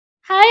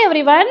Hi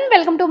everyone,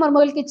 welcome to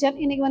மருமகள் kitchen.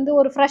 இன்னைக்கு வந்து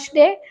ஒரு ஃப்ரெஷ்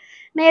டே.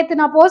 நேற்று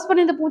நான் போஸ்ட்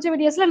பண்ணி இந்த பூஜை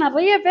வீடியோஸில்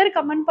நிறைய பேர்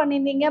கமெண்ட்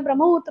பண்ணியிருந்தீங்க.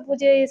 பிரம்மமுகூர்த்த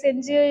பூஜை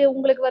செஞ்சு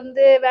உங்களுக்கு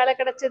வந்து வேலை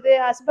கிடச்சிது,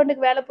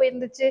 ஹஸ்பண்டுக்கு வேலை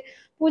போயிருந்துச்சு,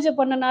 பூஜை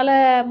பண்ணனால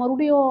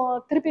மறுபடியும்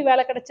திருப்பி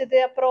வேலை கிடச்சிது,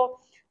 அப்புறம்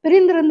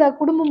பிரிந்திருந்த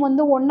குடும்பம்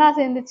வந்து ஒன்றா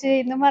சேர்ந்துச்சு.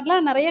 இந்த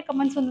மாதிரிலாம் நிறைய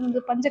கமெண்ட்ஸ்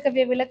வந்து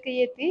பஞ்சகவ்ய விளக்கு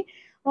ஏற்றி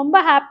ரொம்ப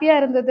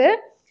ஹாப்பியாக இருந்தது.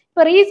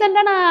 இப்போ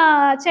ரீசெண்டாக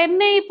நான்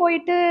சென்னை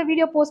போயிட்டு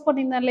வீடியோ போஸ்ட்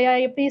பண்ணியிருந்தேன் இல்லையா,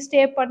 எப்படி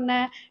ஸ்டே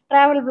பண்ணேன்,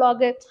 ட்ராவல் vlog.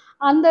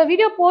 அந்த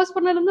வீடியோ போஸ்ட்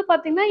பண்ணதுலேருந்து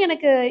பார்த்தீங்கன்னா,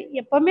 எனக்கு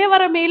எப்பவுமே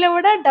வர மெயிலை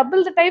விட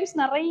டபுள் த டைம்ஸ்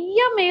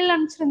நிறைய மெயில்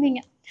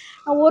அனுப்பிச்சிருந்தீங்க.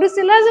 ஒரு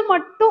சிலது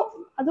மட்டும்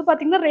அது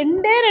பார்த்தீங்கன்னா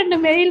 2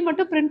 மெயில்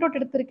மட்டும் பிரிண்ட் அவுட்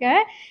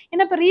எடுத்திருக்கேன்.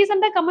 ஏன்னா இப்போ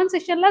ரீசெண்டாக கமெண்ட்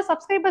செக்ஷனில்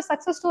சப்ஸ்கிரைபர்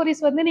சக்ஸஸ்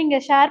ஸ்டோரிஸ் வந்து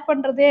நீங்கள் ஷேர்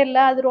பண்ணுறதே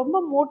இல்லை, அது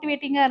ரொம்ப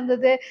மோட்டிவேட்டிங்காக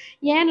இருந்தது,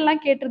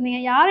 ஏன்லாம்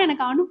கேட்டிருந்தீங்க. யாரும்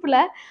எனக்கு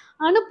அனுப்பலை.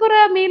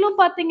 அனுப்புகிற மெயிலும்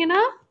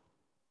பார்த்தீங்கன்னா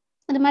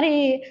இந்த மாதிரி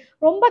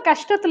ரொம்ப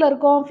கஷ்டத்தில்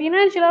இருக்கோம்,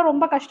 ஃபினான்ஷியலாக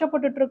ரொம்ப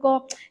கஷ்டப்பட்டுட்ருக்கோம்,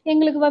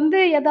 எங்களுக்கு வந்து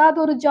ஏதாவது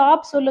ஒரு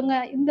ஜாப்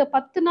சொல்லுங்கள். இந்த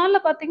 10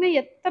 நாளில் பார்த்தீங்கன்னா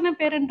எத்தனை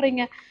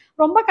பேருன்றீங்க.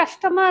 ரொம்ப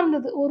கஷ்டமாக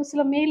இருந்தது. ஒரு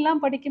சில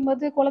மெயிலெலாம்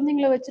படிக்கும்போது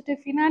குழந்தைங்கள வச்சுட்டு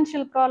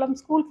ஃபினான்ஷியல் ப்ராப்ளம்,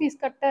 ஸ்கூல்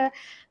ஃபீஸ் கட்ட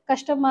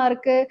கஷ்டமாக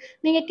இருக்குது.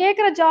 நீங்கள்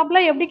கேட்குற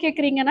ஜாப்லாம் எப்படி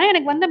கேட்குறீங்கன்னா,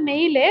 எனக்கு வந்த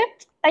mail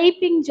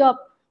typing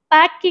job,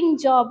 packing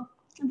job,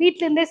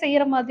 வீட்டிலேருந்தே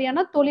செய்கிற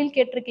மாதிரியான தொழில்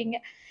கேட்டிருக்கீங்க.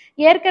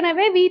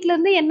 ஏற்கனவே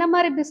வீட்டிலேருந்து என்ன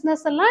மாதிரி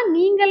பிஸ்னஸ் எல்லாம்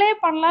நீங்களே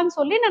பண்ணலான்னு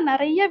சொல்லி நான்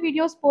நிறைய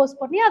வீடியோஸ் போஸ்ட்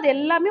பண்ணி அது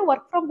எல்லாமே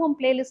ஒர்க் ஃப்ரம் ஹோம்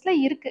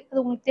பிளேலிஸ்ட்டில் இருக்குது,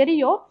 அது உங்களுக்கு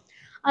தெரியும்.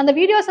 அந்த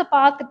வீடியோஸை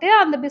பார்த்துட்டு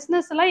அந்த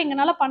பிஸ்னஸ் எல்லாம்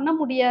எங்களால் பண்ண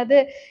முடியாது,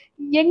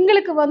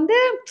 எங்களுக்கு வந்து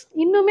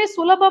இன்னுமே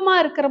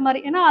சுலபமாக இருக்கிற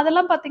மாதிரி, ஏன்னா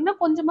அதெல்லாம் பார்த்தீங்கன்னா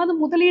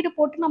கொஞ்சமாவது முதலீடு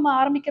போட்டு நம்ம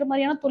ஆரம்பிக்கிற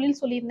மாதிரியான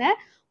தொழில் சொல்லியிருந்தேன்.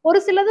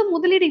 ஒரு சிலது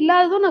முதலீடு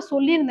இல்லாததும் நான்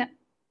சொல்லியிருந்தேன்.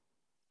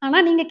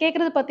 ஆனால் நீங்கள்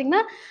கேட்குறது பார்த்தீங்கன்னா,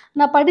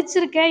 நான்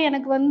படிச்சிருக்கேன்,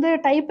 எனக்கு வந்து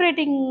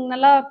டைப்ரைட்டிங்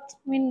நல்லா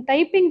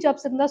டைப்பிங்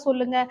ஜாப்ஸ் இருந்தால்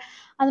சொல்லுங்கள்,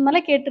 அது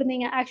மாதிரிலாம்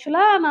கேட்டிருந்தீங்க.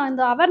 ஆக்சுவலாக நான்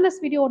இந்த அவேர்னஸ்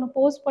வீடியோ ஒன்று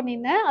போஸ்ட்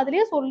பண்ணியிருந்தேன்,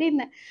 அதுலேயே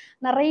சொல்லியிருந்தேன்.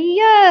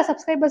 நிறைய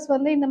சப்ஸ்கிரைபர்ஸ்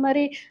வந்து இந்த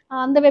மாதிரி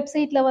அந்த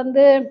வெப்சைட்டில்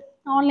வந்து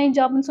ஆன்லைன்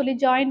ஜாப்னு சொல்லி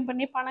ஜாயின்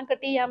பண்ணி பணம்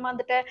கட்டி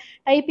ஏமாந்துட்டேன்,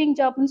 டைப்பிங்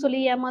ஜாப்னு சொல்லி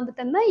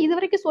ஏமாந்துட்டேன்னு தான் இது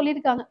வரைக்கும்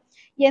சொல்லியிருக்காங்க.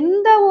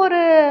 எந்த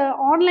ஒரு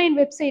online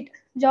website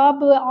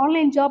job,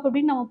 online job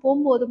அப்படின்னு நம்ம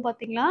போகும்போதும்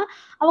பார்த்தீங்களா,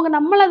 அவங்க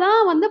நம்மளை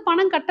தான் வந்து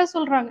பணம் கட்ட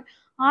சொல்கிறாங்க.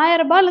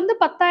 ₹1000லேருந்து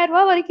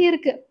 ₹10,000 வரைக்கும்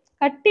இருக்கு.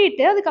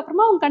 கட்டிட்டு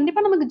அதுக்கப்புறமா அவங்க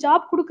கண்டிப்பா நமக்கு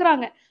ஜாப்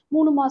குடுக்குறாங்க.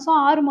 3 மாசம்,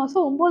 6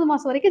 மாசம், 9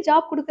 மாசம் வரைக்கும்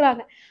ஜாப்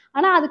குடுக்குறாங்க.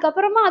 ஆனா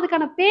அதுக்கப்புறமா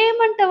அதுக்கான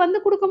பேமெண்ட்ட வந்து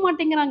குடுக்க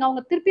மாட்டேங்கிறாங்க.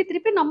 அவங்க திருப்பி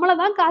திருப்பி நம்மள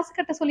தான் காசு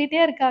கட்ட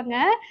சொல்லிட்டே இருக்காங்க.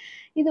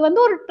 இது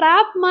வந்து ஒரு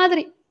ட்ராப்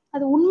மாதிரி.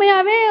 அது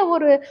உண்மையாவே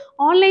ஒரு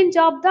ஆன்லைன்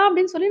ஜாப் தான்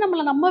அப்படின்னு சொல்லி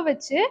நம்மள நம்ப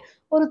வச்சு,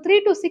 ஒரு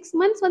 3 to 6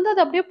 மந்த்ஸ் வந்து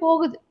அது அப்படியே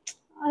போகுது.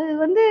 அது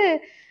வந்து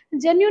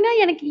ஜென்யூனா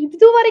எனக்கு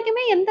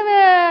இதுவரைக்குமே எந்த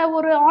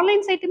ஒரு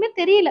ஆன்லைன் சைட்டுமே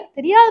தெரியல.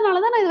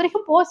 தெரியாதனால தான் நான்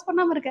இதுவரைக்கும் போஸ்ட்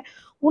பண்ணாம இருக்கேன்.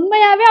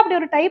 உண்மையாவே அப்படி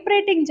ஒரு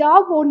டைப்ரைட்டிங்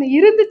ஜாப் ஒண்ணு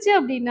இருந்துச்சு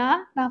அப்படின்னா,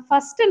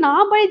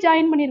 நான் போய்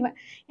ஜாயின் பண்ணிருவேன்.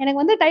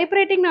 எனக்கு வந்து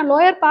டைப்ரைட்டிங் நான்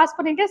லோயர் பாஸ்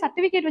பண்ணியிருக்கேன்,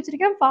 சர்டிஃபிகேட்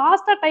வச்சிருக்கேன்,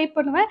 ஃபாஸ்ட்டா டைப்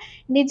பண்ணுவேன்.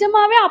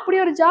 நிஜமாவே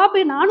அப்படி ஒரு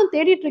ஜாப் நானும்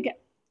தேடிட்டு இருக்கேன்.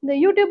 இந்த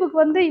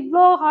யூடியூபுக்கு வந்து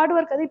இவ்ளோ ஹார்ட்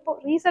ஒர்க், அது இப்போ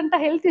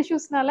ரீசென்ட்டா ஹெல்த்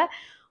இஷ்யூஸ்னால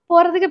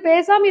போறதுக்கு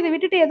பேசாம இத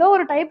விட்டுட்டு ஏதோ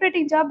ஒரு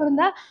டைப்ரைட்டிங் ஜாப்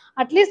இருந்தா,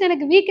 அட்லீஸ்ட்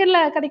எனக்கு வீக்கெண்ட்ல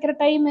கிடைக்கிற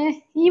டைமு,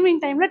 ஈவினிங்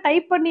டைம்ல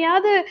டைப்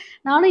பண்ணியாவது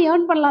நானும்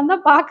ஏர்ன் பண்ணலான்னு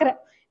தான் பார்க்குறேன்.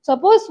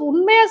 சப்போஸ்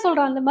உண்மையா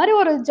சொல்றேன், அந்த மாரி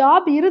ஒரு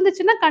ஜாப்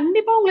இருந்துச்சுன்னா,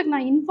 கண்டிப்பா உங்களுக்கு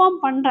நான் இன்ஃபார்ம்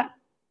பண்றேன்.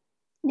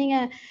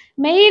 நீங்க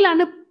மெயில்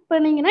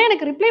அனுப்புனீங்கன்னா,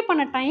 எனக்கு ரிப்ளை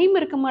பண்ண டைம்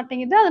இருக்க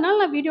மாட்டேங்குது.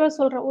 அதனால நான் வீடியோ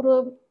சொல்றேன். ஒரு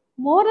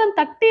மோர் தென்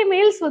 30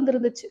 மெயில்ஸ்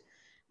வந்துருந்துச்சு.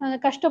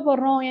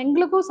 கஷ்டப்படுறோம்,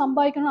 எங்களுக்கும்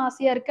சம்பாதிக்கணும்னு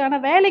ஆசையா இருக்கு, ஆனா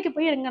வேலைக்கு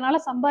போய் எங்கனால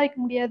சம்பாதிக்க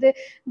முடியாது,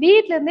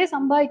 வீட்ல இருந்தே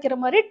சம்பாதிக்கிற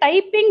மாரி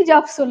டைப்பிங்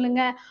ஜாப்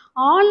சொல்லுங்க,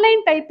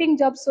 ஆன்லைன் டைப்பிங்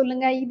ஜாப்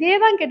சொல்லுங்க, இதே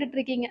தான் கேட்டுட்டு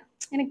இருக்கீங்க.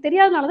 எனக்கு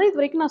தெரியாதனால தான்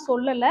இதுவரைக்கும் நான்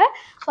சொல்லல.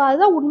 ஸோ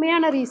அதுதான்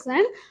உண்மையான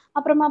ரீசன்.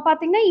 அப்புறமா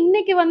பார்த்தீங்கன்னா,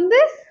 இன்னைக்கு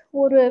வந்து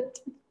ஒரு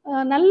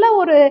நல்ல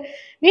ஒரு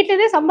வீட்ல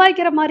இருந்தே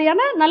சம்பாதிக்கிற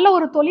மாரியான நல்ல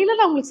ஒரு தொழில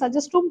நான் உங்களுக்கு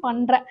சஜெஸ்ட்டும்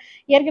பண்றேன்.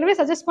 ஏற்கனவே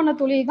சஜெஸ்ட் பண்ண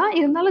தொழில் தான்,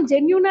 இருந்தாலும்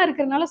ஜென்யூனா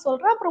இருக்கிறனால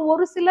சொல்றேன். அப்புறம்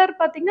ஒரு சிலர்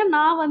பார்த்தீங்கன்னா,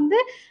 நான் வந்து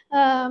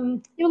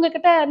இவங்க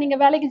கிட்ட நீங்க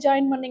வேலைக்கு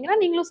ஜாயின் பண்ணீங்கன்னா,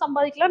 நீங்களும்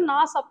சம்பாதிக்கலாம்.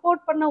 நான்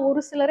சப்போர்ட் பண்ண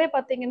ஒரு சிலரே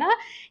பார்த்தீங்கன்னா,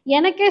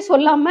 எனக்கே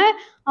சொல்லாம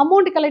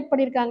அமௌண்ட் கலெக்ட்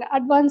பண்ணியிருக்காங்க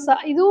அட்வான்ஸா.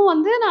 இதுவும்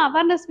வந்து நான்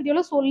அவேர்னஸ்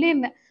வீடியோல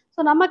சொல்லியிருந்தேன்.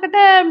 ஸோ நம்மகிட்ட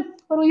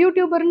ஒரு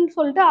யூடியூபர்ன்னு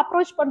சொல்லிட்டு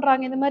அப்ரோச்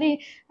பண்றாங்க. இந்த மாரி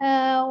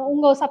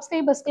உங்க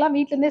சப்ஸ்கிரைபர்ஸ்க்குலாம்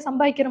வீட்ல இருந்தே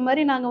சம்பாதிக்கிற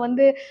மாரி நாங்க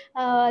வந்து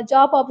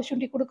ஜாப்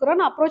ஆப்பர்ச்சுனிட்டி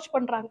குடுக்குறோம்னு அப்ரோச்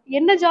பண்றாங்க.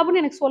 என்ன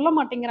ஜாப்ன்னு எனக்கு சொல்ல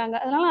மாட்டேங்கிறாங்க.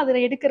 அதனால நான்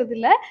அதில எடுக்கிறது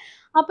இல்ல.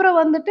 அப்புறம்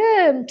வந்துட்டு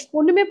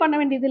ஒண்ணுமே பண்ண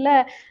வேண்டியதில்ல,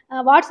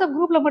 வாட்ஸ்அப்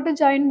குரூப்ல மட்டும்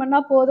ஜாயின்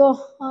பண்ணா போதும்,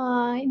 அ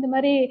இந்த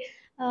மாரி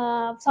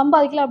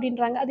சம்பாதிக்கலாம்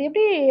அப்படின்றாங்க. அது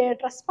எப்படி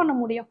ட்ரஸ்ட் பண்ண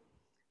முடியும்?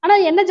 ஆனா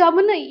என்ன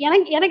ஜாப்ன்னு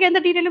எனக்கு எனக்கு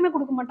எந்த டீட்டெயிலுமே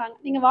குடுக்க மாட்டாங்க.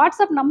 நீங்க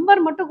வாட்ஸ்அப்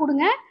நம்பர் மட்டும்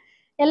குடுங்க,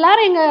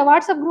 எல்லாரும் எங்க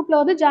வாட்ஸ்அப் குரூப்ல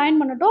வந்து ஜாயின்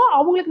பண்ணட்டும்,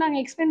 அவங்களுக்கு நாங்க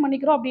எக்ஸ்பிளைன்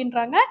பண்ணிக்கிறோம்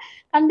அப்படின்றாங்க.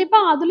 கண்டிப்பா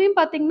அதுலயும்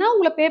பார்த்தீங்கன்னா,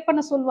 உங்கள பே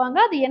பண்ண சொல்லுவாங்க.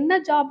 அது என்ன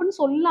ஜாப்ன்னு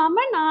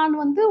சொல்லாம நான்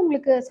வந்து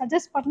உங்களுக்கு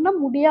சஜெஸ்ட் பண்ண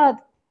முடியாது.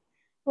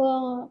 இப்போ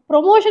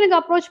ப்ரமோஷனுக்கு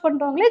அப்ரோச்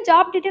பண்றவங்களே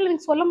ஜாப் டீட்டெயில்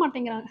எனக்கு சொல்ல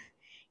மாட்டேங்கிறாங்க.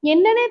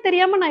 என்னன்னே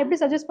தெரியாம நான்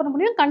எப்படி சஜெஸ்ட் பண்ண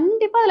முடியும்?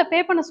 கண்டிப்பா அதில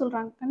பே பண்ண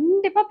சொல்றாங்க.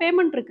 கண்டிப்பா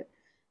பேமெண்ட் இருக்கு.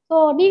 ஸோ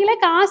நீங்களே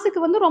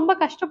காசுக்கு வந்து ரொம்ப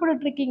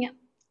கஷ்டப்பட்டுட்டு இருக்கீங்க.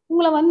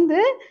 உங்கள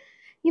வந்து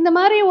இந்த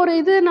மாரி ஒரு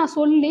இது நான்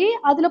சொல்லி,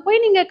 அதில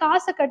போய் நீங்க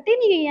காச கட்டி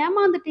நீங்க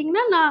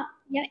ஏமாந்துட்டீங்கன்னா, நான்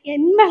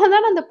என் மேல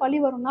தானே அந்த பழி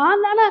வரும்.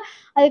 நான் தானே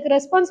அதுக்கு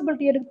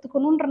ரெஸ்பான்சிபிலிட்டி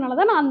எடுத்துக்கணுன்றனால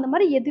தான் நான் அந்த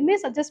மாரி எதுவுமே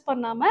சஜெஸ்ட்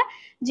பண்ணாம,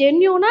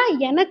 ஜென்யூனா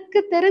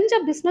எனக்கு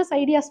தெரிஞ்ச பிசினஸ்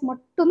ஐடியாஸ்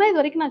மட்டும் தான்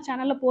இதுவரைக்கும் நான்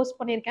சேனல்ல போஸ்ட்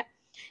பண்ணியிருக்கேன்.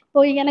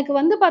 இப்போ எனக்கு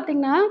வந்து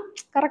பார்த்தீங்கன்னா,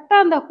 கரெக்ட்டா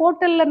அந்த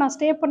ஹோட்டல்ல நான்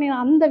ஸ்டே பண்ணி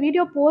அந்த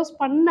வீடியோ போஸ்ட்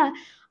பண்ண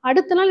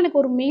அடுத்த நாள் எனக்கு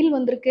ஒரு மெயில்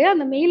வந்திருக்கு.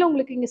 அந்த மெயில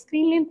உங்களுக்கு இங்க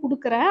ஸ்க்ரீன்லயும்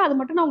குடுக்குறேன். அது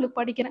மட்டும் நான் உங்களுக்கு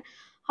படிக்கிறேன்.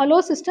 "ஹலோ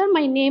சிஸ்டர்,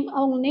 மை நேம்"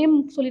 அவங்க நேம்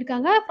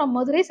சொல்லியிருக்காங்க. "From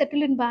Madurai,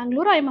 settled in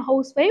Bangalore. I am a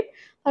house wife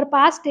for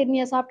past 10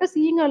 years. After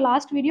seeing your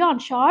last video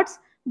on shorts,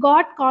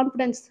 God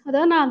confidence."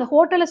 அதாவது நான் அந்த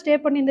ஹோட்டல்ல ஸ்டே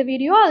பண்ணியிருந்த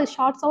வீடியோ அது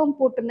ஷார்ட்ஸாவும்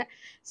போட்டிருந்தேன்.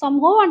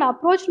 "Somehow and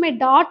approached my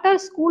daughter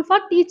school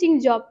for teaching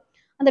job."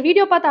 அந்த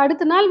video பார்த்த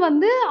அடுத்த நாள்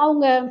வந்து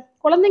அவங்க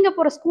குழந்தைங்க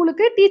போற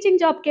ஸ்கூலுக்கு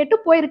டீச்சிங் ஜாப் கேட்டு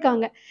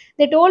போயிருக்காங்க.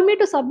 "தே told me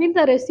two submit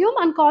the resume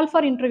and call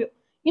for interview."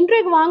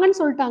 இன்டர்வியூக்கு வாங்கன்னு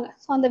சொல்ட்டாங்க.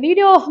 ஸோ அந்த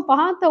வீடியோ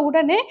பார்த்த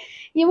உடனே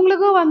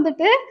இவங்களுக்கும்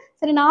வந்துட்டு,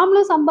 சரி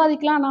நாமளும்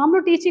சம்பாதிக்கலாம்.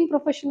 நாமளும் டீச்சிங்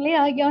ப்ரொஃபஷன்லயே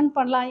ஏர்ன்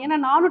பண்ணலாம். ஏன்னா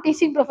நானும்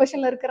டீச்சிங்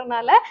ப்ரொஃபஷன்ல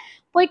இருக்கிறனால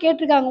போய்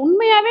கேட்டுருக்காங்க.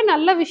 உண்மையாவே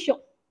நல்ல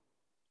விஷயம்.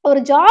 ஒரு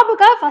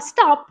ஜாபுக்காக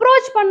ஃபர்ஸ்ட்டு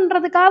அப்ரோச்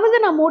பண்றதுக்காவது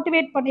நான்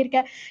மோட்டிவேட்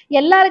பண்ணியிருக்கேன்.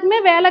 எல்லாருக்குமே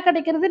வேலை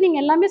கிடைக்கிறது, நீங்க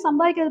எல்லாமே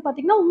சம்பாதிக்கிறது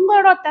பார்த்தீங்கன்னா,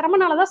 உங்களோட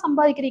திறமைனால தான்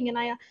சம்பாதிக்கிறீங்க.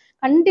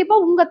 கண்டிப்பா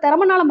உங்க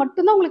திறமைனால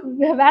மட்டும் தான்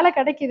உங்களுக்கு வேலை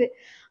கிடைக்குது.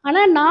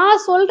 ஆனா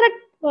நான் சொல்ற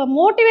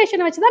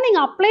மோட்டிவேஷன வச்சு தான் நீங்க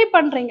அப்ளை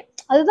பண்றீங்க.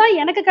 அதுதான்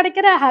எனக்கு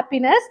கிடைக்கிற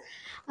happiness.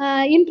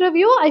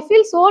 Interview I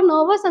feel so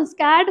nervous and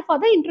scared for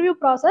the interview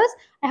process.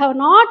 I have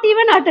not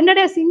even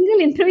attended a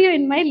single interview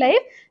in my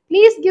life.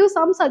 Please give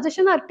some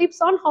suggestion R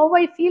tips on have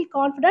I feel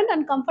confident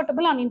and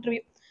comfortable on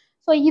interview.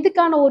 So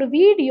இதுக்கான ஒரு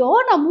video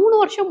நான்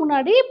 3 வருஷம்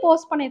முன்னாடி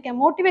post பண்ணியிருக்கேன்.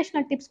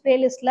 Motivational tips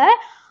பிளேலிஸ்ட்ல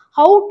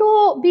have to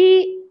be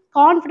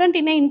confident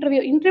in a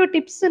interview. Interview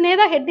டிப்ஸ்னே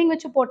தான் heading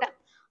வச்சு போட்டேன்.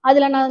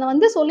 அதில நான்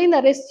வந்து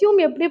சொல்லியிருந்தேன் ரெஸ்யூம்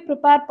எப்படி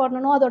ப்ரிப்பேர்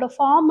பண்ணணும், அதோட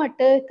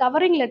ஃபார்மட்டு,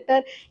 கவரிங்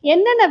லெட்டர்,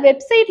 என்னென்ன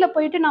வெப்சைட்ல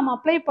போயிட்டு நம்ம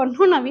அப்ளை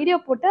பண்ணணும் நான் வீடியோ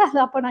போட்டு அது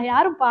அப்போ நான்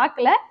யாரும்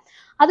பார்க்கல.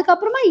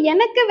 அதுக்கப்புறமா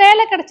எனக்கு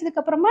வேலை கிடைச்சதுக்கு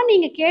அப்புறமா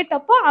நீங்க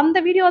கேட்டப்போ அந்த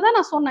வீடியோ தான்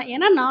நான் சொன்னேன்.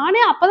 ஏன்னா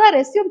நானே அப்பதான்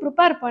ரெஸ்யூம்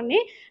ப்ரிப்பேர் பண்ணி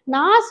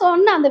நான்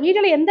சொன்ன அந்த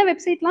வீடியோல எந்த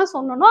வெப்சைட்லாம்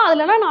சொன்னனோ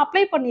அதுலலாம் நான்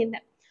அப்ளை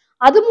பண்ணியிருந்தேன்.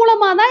 அது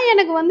மூலமா தான்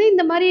எனக்கு வந்து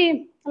இந்த மாரி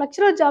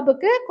லெக்சரர்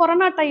ஜாபுக்கு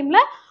கொரோனா டைம்ல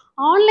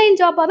ஆன்லைன்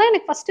ஜாபா தான்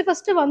எனக்கு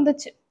ஃபர்ஸ்ட்டு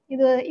வந்துச்சு.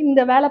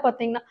 இந்த வேலை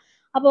பார்த்தீங்கன்னா.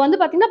 அப்போ வந்து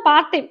பார்த்தீங்கன்னா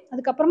பார்ட் டைம்.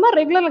 அதுக்கப்புறமா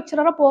ரெகுலர்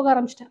லெக்சரரா போக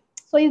ஆரம்பிச்சுட்டேன்.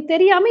 ஸோ இது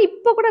தெரியாம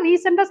இப்போ கூட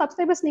ரீசெண்டா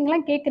சப்ஸ்கிரைபர்ஸ்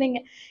நீங்கலாம் கேட்குறீங்க.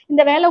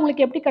 இந்த வேலை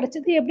உங்களுக்கு எப்படி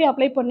கிடைச்சது? எப்படி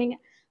அப்ளை பண்ணீங்க?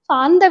 ஸோ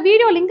அந்த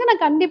வீடியோ லிங்க்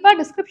நான் கண்டிப்பா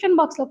டிஸ்கிரிப்ஷன்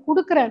பாக்ஸ்ல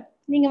குடுக்குறேன்.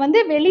 நீங்க வந்து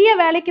வெளிய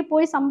வேலைக்கு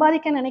போய்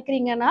சம்பாதிக்க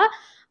நினைக்கிறீங்கன்னா,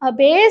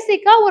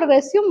 பேசிக்கா ஒரு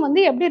ரெஸ்யூம்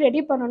வந்து எப்படி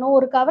ரெடி பண்ணணும்?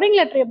 ஒரு கவரிங்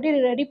லெட்டர் எப்படி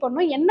ரெடி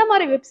பண்ணணும்? என்ன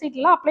மாரி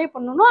வெப்சைட்லாம் அப்ளை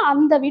பண்ணணும்?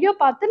 அந்த வீடியோ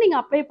பார்த்து நீங்க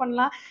அப்ளை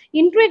பண்ணலாம்.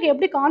 இன்டர்வியூக்கு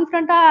எப்படி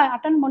கான்ஃபிடென்ட்டா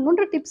அட்டெண்ட்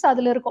பண்ணணுன்ற டிப்ஸ்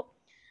அதுல இருக்கும்.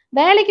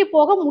 வேலைக்கு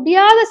போக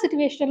முடியாத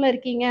சிச்சுவேஷன்ல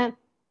இருக்கீங்க.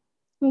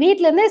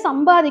 வீட்ல இருந்தே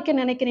சம்பாதிக்க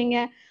நினைக்கிறீங்க.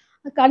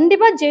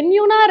 கண்டிப்பா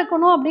ஜென்யூனா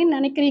இருக்கணும் அப்படின்னு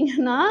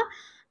நினைக்கிறீங்கன்னா,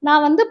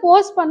 நான் வந்து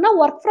போஸ்ட் பண்ண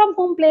வொர்க் ஃப்ரம்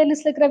ஹோம்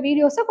பிளேலிஸ்ட்ல இருக்கிற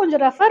வீடியோஸ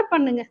கொஞ்சம் ரெஃபர்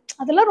பண்ணுங்க.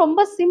 அதெல்லாம்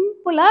ரொம்ப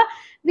சிம்பிளா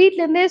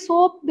வீட்ல இருந்தே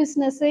சோப்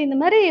பிசினஸ், இந்த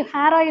மாரி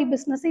ஹேர் ஆயில்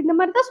பிசினஸ் இந்த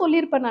மாரி தான்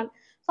சொல்லியிருப்பேன் நான்.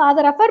 ஸோ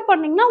அத ரெஃபர்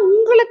பண்ணீங்கன்னா,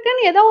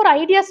 உங்களுக்குன்னு ஏதோ ஒரு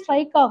ஐடியா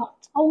ஸ்ட்ரைக் ஆகும்.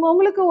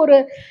 அவங்கவங்களுக்கு ஒரு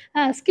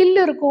ஸ்கில்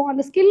இருக்கும்.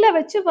 அந்த ஸ்கில்ல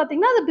வச்சு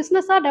பார்த்தீங்கன்னா, அத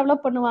பிசினஸா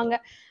டெவலப் பண்ணுவாங்க.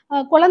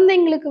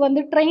 குழந்தைங்களுக்கு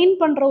வந்து ட்ரெயின்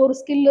பண்ற ஒரு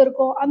ஸ்கில்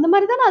இருக்கும். அந்த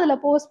மாரி தான் நான் அதில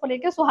போஸ்ட்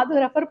பண்ணியிருக்கேன். ஸோ அத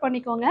ரெஃபர்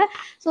பண்ணிக்கோங்க.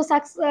 ஸோ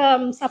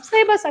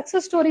சப்ஸ்கிரைபர்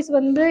சக்சஸ் ஸ்டோரீஸ்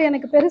வந்து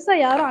எனக்கு பெருசா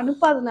யாரும்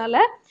அனுப்பாதனால,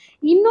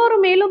 இன்னொரு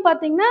மெயிலும்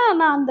பார்த்தீங்கன்னா,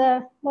 நான் அந்த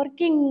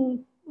வொர்க்கிங்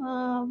அ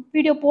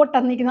வீடியோ போட்ட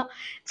அன்னைக்கு தான்.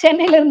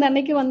 சென்னையில இருந்த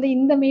அன்னைக்கு வந்து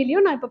இந்த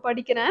மெயிலையும் நான் இப்ப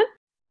படிக்கிறேன்.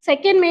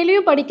 செகண்ட்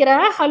மெயிலையும்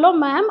படிக்கிறேன். "ஹலோ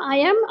மேம், ஐ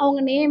அம்"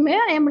 அவங்க name.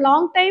 "I am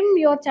long time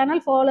your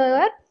channel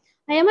follower.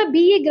 I am a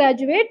BE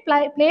graduate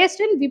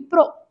placed in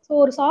Wipro." So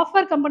ஒரு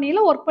சாஃப்ட்வேர் கம்பெனியில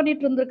ஒர்க்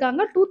பண்ணிட்டு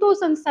இருந்திருக்காங்க.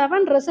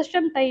 2007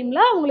 ரெசெஷன் டைம்ல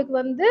அவங்களுக்கு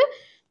வந்து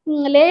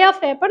lay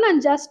off happen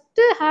and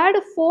just had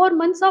 4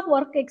 months of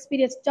work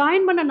experience.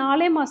 Join பண்ண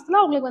 4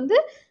 மாசத்துல அவங்களுக்கு வந்து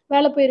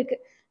வேலை போயிருக்கு.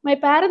 "My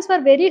parents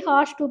were very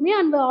harsh to me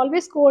and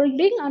always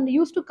scolding and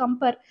used to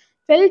compare.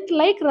 Felt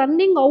like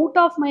running out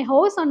of my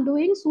house and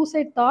doing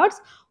suicide thoughts.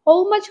 How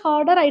much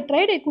harder I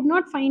tried, I could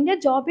not find a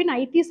job in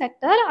IT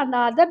sector, and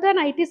other than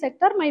IT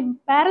sector, my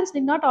parents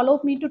did not allow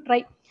me to try.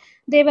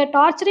 They were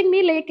torturing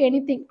me like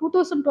anything."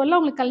 2012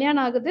 அவங்களுக்கு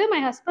கல்யாணம் ஆகுது.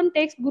 "My husband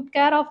takes good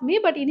care of me,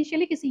 but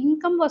initially his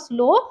income was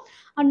low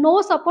and no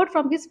support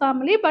from his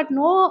family, but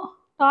no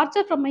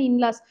torture from my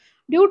in-laws.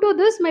 Due to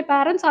this, my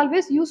parents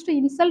always used to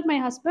insult my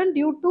husband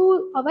due to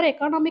our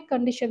economic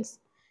conditions."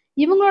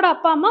 இவங்களோட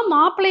அப்பா, அம்மா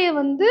மாப்பிள்ளைய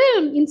வந்து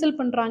insult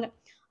பண்றாங்க.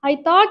 "I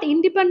thought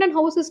independent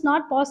house is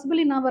not possible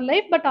in our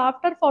life, but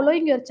after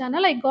following your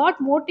channel, I got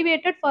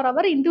motivated for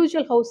our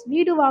individual house."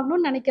 வீடு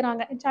வாங்கணும்னு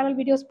நினைக்கிறாங்க. Channel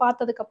videos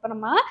பார்த்ததுக்கு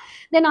அப்புறமா.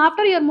 "Then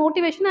after your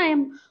motivation, I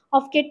am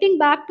of getting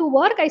back to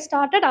work, I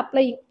started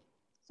applying."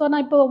 So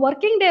நான் இப்போ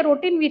working day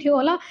routine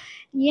வீடியோலாம்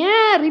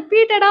ஏன்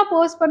ரிப்பீட்டடா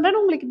போஸ்ட்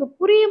பண்றேன்னு உங்களுக்கு இப்போ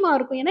புரியுமா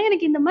இருக்கும். ஏன்னா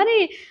எனக்கு இந்த மாரி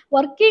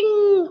ஒர்க்கிங்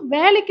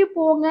வேலைக்கு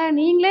போங்க,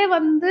 நீங்களே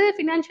வந்து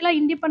ஃபினான்ஷியலா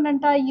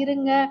இண்டிபெண்டன்ட்டா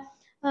இருங்க.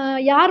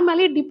 யார்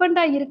மேலயும்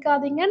டிபெண்டா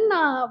இருக்காதீங்கன்னு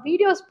நான்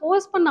வீடியோஸ்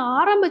போஸ்ட் பண்ண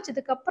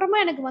ஆரம்பிச்சதுக்கு அப்புறமா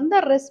எனக்கு வந்த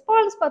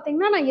ரெஸ்பான்ஸ்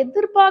பார்த்தீங்கன்னா, நான்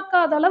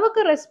எதிர்பார்க்காத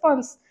அளவுக்கு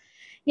ரெஸ்பான்ஸ்.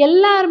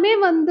 எல்லாருமே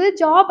வந்து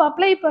ஜாப்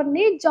அப்ளை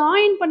பண்ணி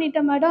ஜாயின்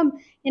பண்ணிட்டேன் மேடம்.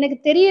 எனக்கு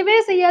தெரியவே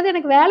செய்யாது.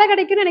 எனக்கு வேலை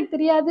கிடைக்கும்னு எனக்கு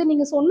தெரியாது.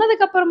 நீங்க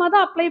சொன்னதுக்கு அப்புறமா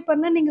தான் அப்ளை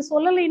பண்ணேன். நீங்க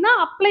சொல்லலைன்னா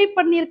அப்ளை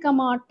பண்ணியிருக்க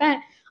மாட்டேன்.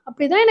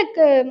 அப்படிதான்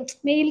எனக்கு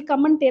மெயில்,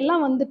 கமெண்ட்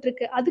எல்லாம்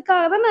வந்துட்டுருக்கு.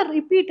 அதுக்காக தான் நான்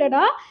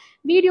ரிப்பீட்டடா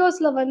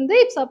வீடியோஸ்ல வந்து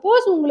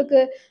சப்போஸ் உங்களுக்கு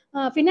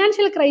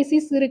ஃபினான்ஷியல்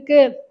கிரைசிஸ்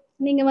இருக்கு.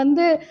 நீங்க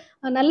வந்து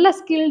நல்ல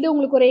ஸ்கில்டு,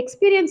 உங்களுக்கு ஒரு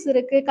எக்ஸ்பீரியன்ஸ்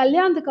இருக்கு.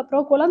 கல்யாணத்துக்கு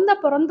அப்புறம், குழந்தை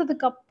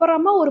பொறந்ததுக்கு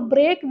அப்புறமா ஒரு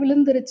பிரேக்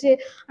விழுந்துருச்சு.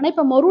 ஆனா,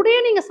 இப்ப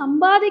மறுபடியும் நீங்க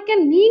சம்பாதிக்க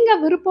நீங்க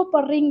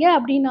விருப்பப்படுறீங்க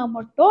அப்படின்னா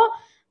மட்டும்,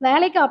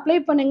 வேலைக்கு அப்ளை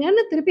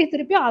பண்ணுங்கன்னு திருப்பி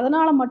திருப்பி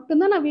அதனால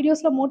மட்டும் தான் நான்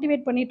வீடியோஸ்ல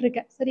மோட்டிவேட் பண்ணிட்டு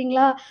இருக்கேன்.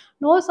 சரிங்களா?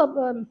 No sub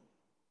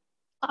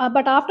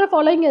but after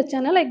following your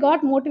channel, I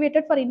got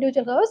motivated for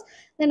individual house.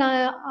 Then,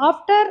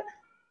 after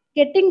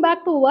getting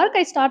back to work,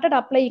 I started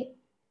applying.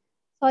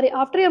 Sorry,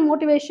 after your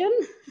motivation,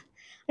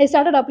 I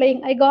started applying.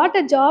 I got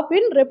a job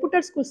in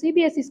reputed school,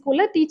 CBSE school,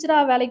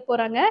 teacher வேலைக்கு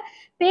போறாங்க.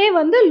 பே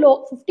வந்து low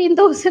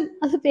 15,000.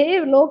 அது பே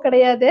low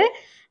கிடையாது.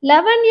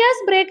 11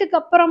 years பிரேக்குக்கு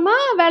அப்புறமா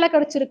வேலை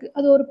கிடைச்சிருக்கு.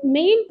 அது ஒரு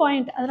மெயின்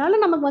பாயிண்ட். அதனால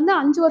நமக்கு வந்து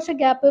 5 வருஷம்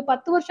கேப்பு,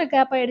 10 வருஷம்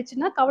கேப்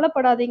ஆயிடுச்சுன்னா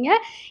கவலைப்படாதீங்க.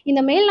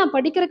 இந்த மெயில் நான்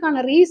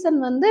படிக்கிறதுக்கான ரீசன்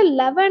வந்து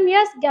 11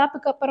 இயர்ஸ்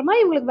கேப்புக்கு அப்புறமா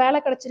இவங்களுக்கு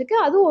வேலை கிடைச்சிருக்கு.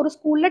 அதுவும் ஒரு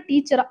ஸ்கூல்ல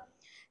டீச்சரா.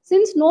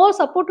 Since no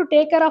support to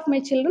take care of my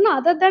children,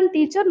 other than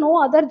teacher, no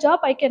other job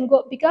I can go,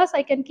 because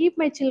I can keep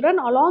my children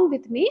along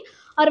with me,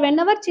 or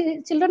whenever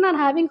children are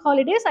having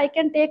holidays, I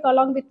can take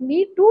along with me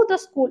to the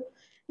school,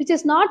 which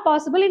is not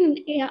possible in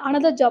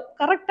another job.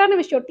 கரெக்டான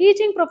விஷயம்.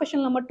 Teaching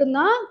ப்ரொஃபஷனில்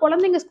மட்டும்தான்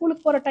குழந்தைங்க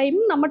ஸ்கூலுக்கு போகிற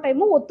டைமும் நம்ம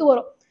டைமும் ஒத்து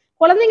வரும்.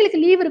 குழந்தைங்களுக்கு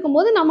லீவ்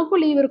இருக்கும்போது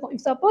நமக்கும் லீவ் இருக்கும்.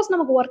 சப்போஸ்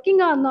நமக்கு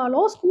ஒர்க்கிங்காக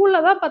இருந்தாலும்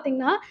ஸ்கூலில் தான்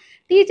பார்த்தீங்கன்னா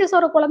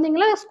டீச்சர்ஸோட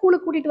குழந்தைங்கள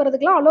ஸ்கூலுக்கு கூட்டிகிட்டு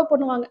வரதுக்குலாம் அலோவ்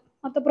பண்ணுவாங்க.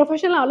 மற்ற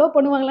ப்ரொஃபஷனில் அலோவ்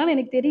பண்ணுவாங்களான்னு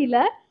எனக்கு தெரியல.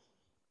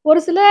 ஒரு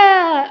சில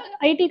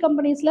ஐடி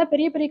கம்பெனிஸ்ல,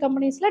 பெரிய பெரிய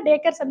கம்பெனிஸ்ல டே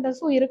கேர்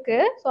சென்டர்ஸும் இருக்கு.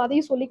 ஸோ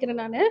அதையும் சொல்லிக்கிறேன்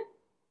நானு.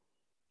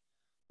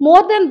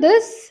 மோர் then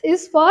this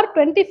is for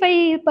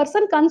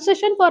 25%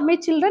 concession for my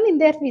children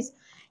in there fees.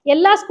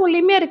 எல்லா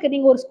ஸ்கூல்லையுமே இருக்கு.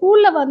 நீங்க ஒரு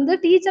ஸ்கூல்ல வந்து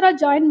டீச்சரா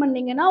ஜாயின்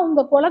பண்ணீங்கன்னா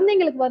உங்க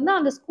குழந்தைங்களுக்கு வந்து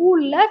அந்த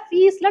ஸ்கூல்ல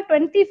ஃபீஸ்ல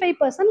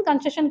 25%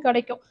 கன்செஷன்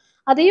கிடைக்கும்.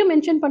 அதையும்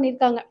மென்ஷன்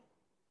பண்ணியிருக்காங்க.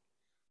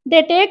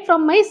 They take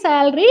from my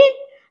salary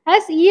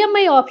as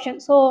EMI option.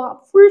 So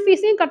full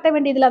ஃபீஸையும் கட்ட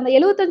வேண்டியதில்லை. அந்த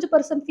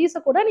 75% ஃபீஸை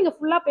கூட நீங்கள்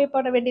ஃபுல்லாக பே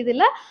பண்ண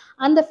வேண்டியதில்லை.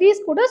 அந்த ஃபீஸ்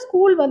கூட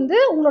ஸ்கூல் வந்து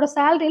உங்களோட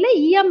சேலரியில்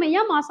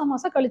இஎம்ஐயாக மாதம்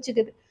மாதம்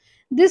கழிச்சுக்குது.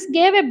 This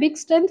cave a big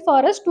strength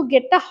for us to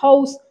get a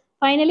house.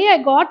 Finally I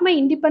got my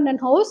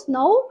independent house.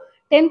 Now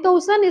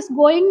 10,000 is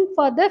going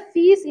for the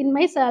fees in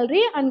my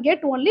salary and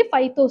get only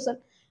 5,000.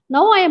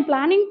 Now I am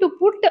planning to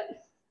put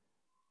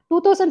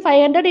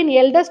 2,500 in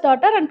eldest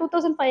daughter and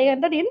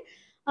 2,500 in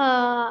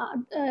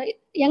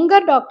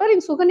younger doctor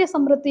இன் சுகன்யா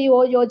சம்ருத்தி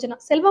யோஜனா.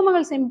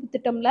 செல்வமகள் சேமிப்பு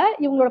திட்டம்ல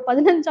இவங்களோட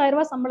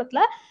 15,000 சம்பளத்துல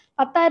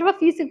 10,000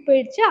 ஃபீஸுக்கு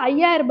போயிடுச்சு.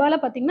 5,000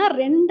 பார்த்தீங்கன்னா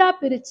 2ஆ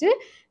பிரிச்சு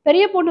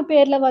பெரிய பொண்ணு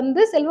பேர்ல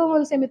வந்து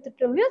செல்வமகள் சேமிப்பு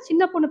திட்டம்லையும்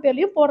சின்ன பொண்ணு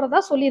பேர்லையும்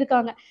போடுறதா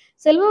சொல்லியிருக்காங்க.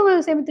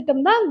 செல்வமகள் சேமிப்பு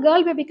திட்டம் தான்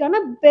கேர்ள்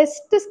பேபிக்கான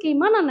பெஸ்ட்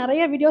ஸ்கீமா நான்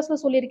நிறைய வீடியோஸ்ல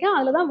சொல்லியிருக்கேன்.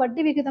 அதுல தான்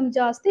வட்டி விகிதம்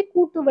ஜாஸ்தி,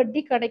 கூட்டு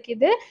வட்டி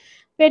கிடைக்குது.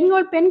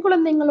 பெண்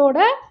குழந்தைங்களோட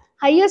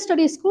ஹையர்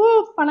ஸ்டடீஸ்க்கும்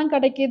பணம்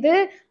கிடைக்குது,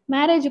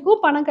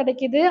 மேரேஜுக்கும் பணம்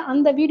கிடைக்குது.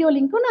 அந்த வீடியோ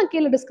லிங்க்கும் நான்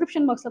கீழே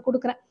டிஸ்கிரிப்ஷன் பாக்ஸில்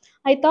கொடுக்குறேன்.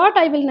 I thought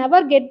I will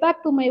never get back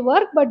to my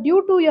work, but due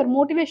to your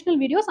motivational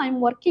videos I am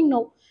working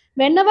now.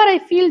 Whenever I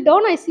feel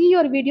down, I see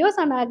your videos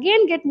and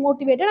again get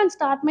motivated and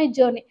start my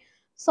journey.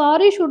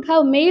 Sorry, should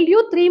have mailed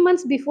you 3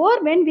 months before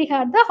when we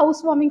had the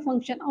housewarming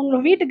function.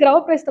 அவங்களோட வீட்டு கிரவ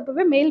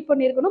பிரவேசத்தப்பவே mail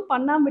பண்ணியிருக்கணும்,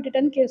 பண்ணாமல்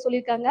விட்டுட்டேன்னு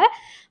சொல்லியிருக்காங்க.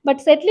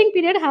 But settling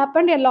period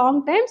happened a long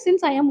time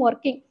since I am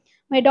working.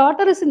 My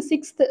daughter is in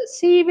 6th.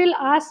 She will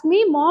ask me,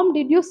 Mom,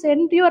 did you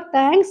send your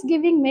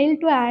Thanksgiving mail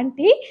to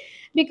auntie?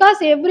 Because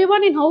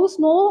everyone in house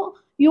know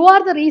you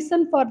are the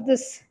reason for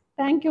this.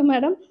 Thank you,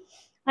 madam.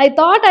 I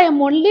thought I am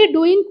only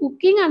doing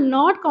cooking and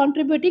not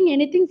contributing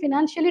anything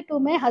financially to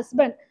my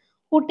husband,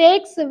 who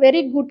takes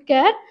very good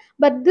care.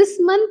 But this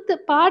month,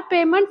 part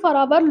payment for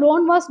our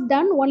loan was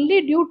done only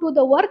due to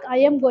the work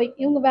I am going.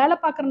 இவங்க வேலை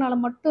பார்க்கறனால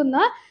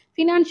மட்டும்தான்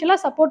ஃபினான்ஷியலாக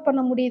support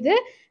பண்ண முடியுது.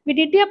 We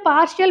did A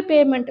partial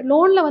payment.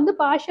 லோனில் வந்து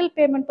partial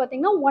payment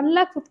பார்த்தீங்கன்னா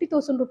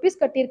 1,50,000 rupees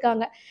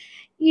கட்டியிருக்காங்க.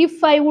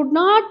 If I would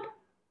not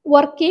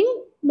working,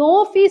 no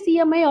fees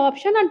EMI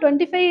option and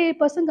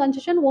 25%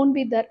 concession won't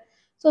be Dhar.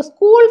 So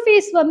school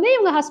fees வந்து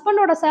இவங்க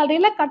ஹஸ்பண்டோட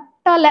சேலரியில்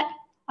கட்டலை.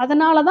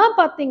 அதனால தான்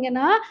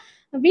பார்த்தீங்கன்னா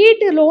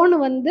வீட்டு லோனு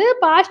வந்து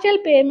பார்ஷியல்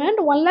பேமெண்ட்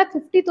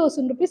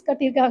 1,50,000 rupees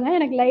கட்டியிருக்காங்க.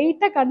 எனக்கு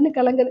லைட்டாக கண்ணு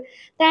கலங்குது.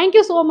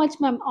 Thank you so much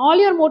ma'am.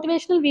 All your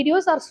motivational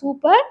videos R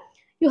super.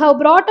 You have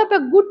brought up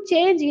a good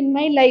change in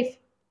my life.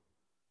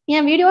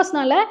 N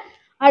வீடியோஸ்னால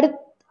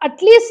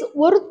at least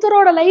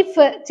ஒருத்தரோட லைஃப்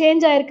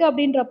சேஞ்ச் ஆயிருக்கு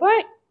அப்படின்றப்ப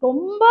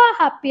ரொம்ப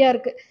ஹாப்பியாக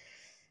இருக்குது.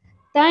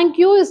 Thank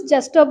you is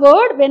just a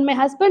word. When my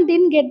husband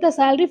didn't get the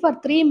salary for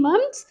 3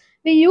 months,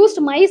 we used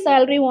my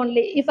salary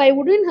only. If I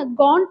wouldn't have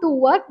gone to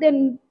work, then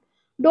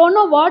don't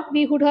know what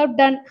we would have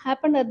done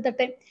happened at the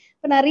time.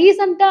 இப்போ நான்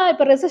ரீசெண்டாக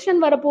இப்போ recession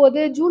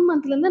வரப்போகுது, June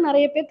மந்த்லேருந்து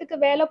நிறைய பேர்த்துக்கு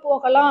வேலை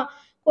போகலாம்,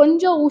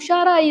 கொஞ்சம்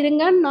உஷாராக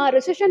இருங்கன்னு நான்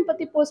ரெசெஷன்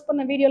பற்றி போஸ்ட்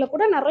பண்ண வீடியோவில்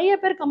கூட நிறைய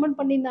பேர் கமெண்ட்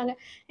பண்ணியிருந்தாங்க.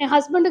 என்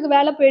ஹஸ்பண்டுக்கு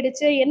வேலை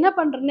போயிடுச்சு, என்ன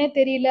பண்ணுறேன்னே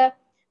தெரியல,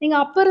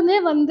 நீங்கள் அப்போ இருந்தே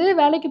வந்து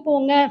வேலைக்கு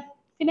போங்க,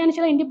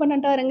 ஃபினான்ஷியலா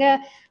இண்டிபெண்டன்ட்டா இருங்க.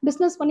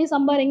 பிசினஸ் பண்ணி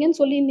சம்பாரிங்கன்னு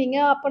சொல்லியிருந்தீங்க.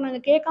 அப்ப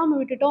நாங்க கேட்காம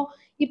விட்டுட்டோம்.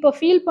 இப்ப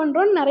ஃபீல்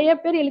பண்றோம்ன்னு நெறைய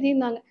பேர்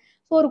எழுதியிருந்தாங்க.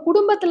 ஸோ ஒரு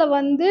குடும்பத்துல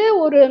வந்து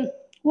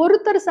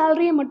ஒருத்தர்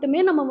சேலரிய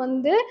மட்டுமே நம்ம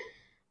வந்து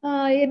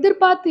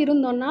எதிர்பார்த்து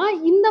இருந்தோம்னா,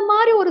 இந்த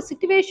மாரி ஒரு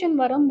சிச்சுவேஷன்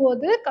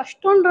வரும்போது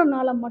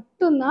கஷ்டன்றனால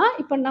மட்டும் தான்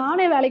இப்ப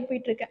நானே வேலைக்கு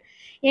போயிட்டுருக்கேன்.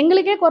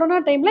 எங்களுக்கே கொரோனா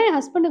டைம்ல என்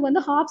ஹஸ்பண்டுக்கு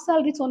வந்து ஹால்ஃப்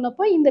சேலரி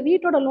சொன்னப்போ, இந்த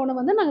வீட்டோட லோன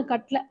வந்து நாங்க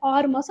கட்டல.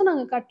 6 மாசம்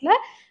நாங்க கட்டல.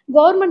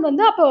 கவர்மெண்ட்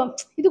வந்து அப்போ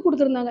இது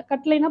குடுத்துருந்தாங்க.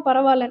 கட்டலைன்னா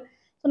பரவாயில்லன்னு.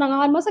 ஸோ நாங்க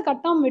 6 மாசம்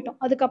கட்டாம விட்டோம்.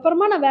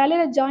 அதுக்கப்புறமா நான்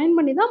வேலையில ஜாயின்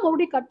பண்ணி தான்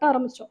மறுபடியும் கட்ட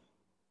ஆரம்பிச்சோம்.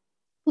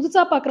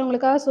 புதுசா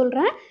பார்க்குறவங்களுக்காக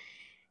சொல்றேன்.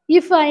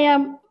 இஃப் ஐ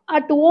ஆம்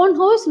at own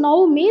house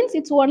now means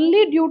it's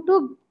only due two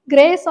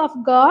grace of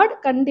God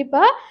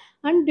கண்டிப்பா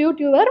and due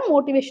to your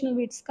motivational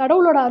weeds.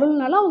 கடவுளோட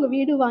அருள்னால அவங்க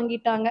வீடு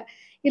வாங்கிட்டாங்க.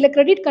 இதுல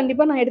கிரெடிட்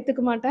கண்டிப்பா நான்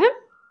எடுத்துக்க மாட்டேன்.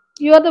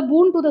 You are the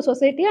பூன் to the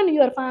society and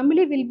your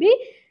family will be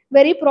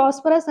very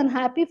prosperous and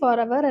happy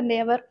for ever and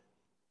ever.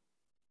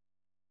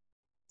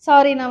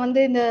 Sorry, நான்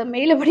வந்து இந்த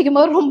மெயில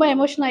படிக்கும்போது ரொம்ப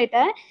எமோஷன்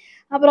ஆயிட்டேன்.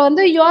 அப்புறம்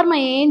வந்து you are my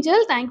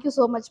angel. Thank you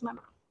so much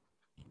ma'am.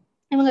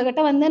 இவங்க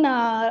கிட்ட வந்து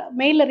நான்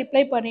மெயில்ல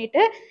ரிப்ளை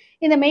பண்ணிட்டு,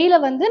 இந்த மெயில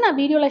வந்து நான்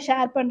வீடியோல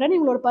ஷேர் பண்றேன்னு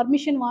இவங்களோட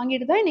பர்மிஷன்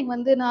வாங்கிட்டு தான் இன்னைக்கு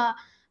வந்து நான்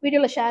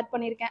வீடியோல ஷேர்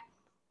பண்ணியிருக்கேன்.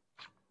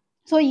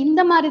 ஸோ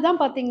இந்த மாரி தான்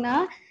பார்த்தீங்கன்னா,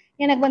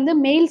 எனக்கு வந்து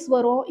மெயில்ஸ்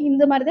வரும்.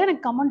 இந்த மாரி தான்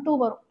எனக்கு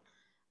கமெண்ட்டும் வரும்.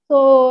 ஸோ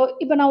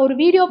இப்ப நான் ஒரு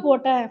வீடியோ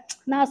போட்டேன்,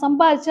 நான்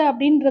சம்பாதிச்சேன்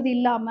அப்படின்றது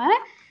இல்லாம,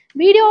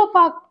 வீடியோ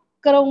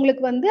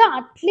பார்க்குறவங்களுக்கு வந்து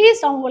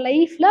அட்லீஸ்ட் அவங்க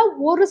லைஃப்ல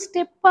ஒரு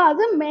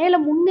ஸ்டெப்பாவது மேல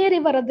முன்னேறி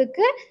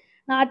வர்றதுக்கு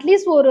நான்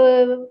அட்லீஸ்ட் ஒரு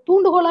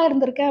தூண்டுகோலா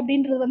இருந்திருக்கேன்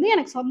அப்படின்றது வந்து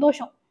எனக்கு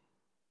சந்தோஷம்.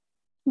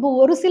 இப்போ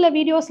ஒரு சில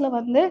வீடியோஸ்ல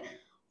வந்து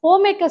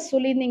ஹோம் மேக்கர்ஸ்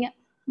சொல்லியிருந்தீங்க.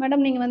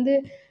 மேடம் நீங்க வந்து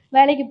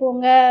வேலைக்கு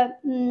போங்க,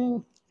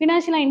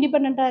 ஃபினான்ஷியலா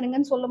இண்டிபெண்டன்ட்டா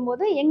இருங்கன்னு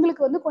சொல்லும்போது,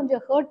 எங்களுக்கு வந்து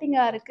கொஞ்சம்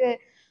ஹர்ட்டிங்கா இருக்கு.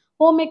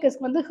 ஹோம்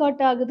மேக்கர்ஸ்க்கு வந்து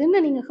ஹர்ட் ஆகுதுன்னு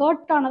நீங்க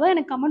ஹர்ட் ஆனதா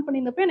எனக்கு கமெண்ட்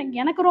பண்ணியிருந்தப்போ, எனக்கு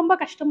எனக்கு ரொம்ப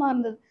கஷ்டமா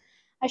இருந்தது.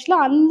 ஆக்சுவலா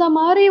அந்த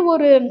மாரி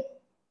ஒரு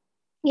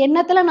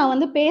எண்ணத்துல நான்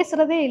வந்து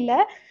பேசுறதே இல்ல.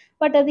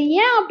 பட் அது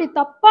ஏன் அப்படி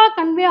தப்பா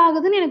கன்வே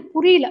ஆகுதுன்னு எனக்கு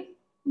புரியல.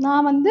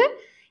 நான் வந்து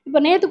இப்ப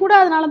நேத்து கூட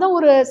அதனால தான்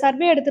ஒரு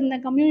சர்வே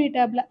எடுத்திருந்தேன் community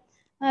டேப்ல.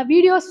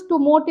 Videos two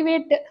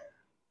motivate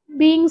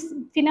beings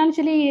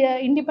financially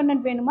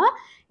independent வேணுமா?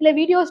 இல்ல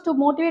videos two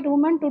motivate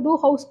Woman two two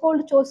house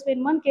hold source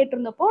வேணுமான்னு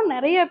கேட்டிருந்தப்போ,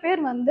 நெறைய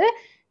பேர் வந்து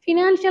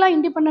ஃபினான்ஷியலா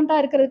இண்டிபெண்டன்ட்டா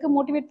இருக்கிறதுக்கு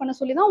மோட்டிவேட் பண்ண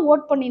சொல்லி தான்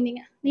வோட்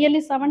பண்ணியிருந்தீங்க.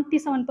 நியர்லி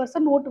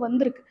 77% ஓட்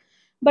வந்திருக்கு.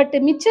 பட்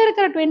மிச்சம்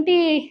இருக்கிற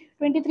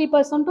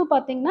 23%ம்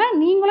பார்த்தீங்கன்னா,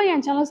 நீங்களும்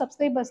என் சேனல்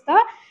சப்ஸ்கிரைபர்ஸ்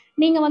தான்.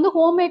 நீங்க வந்து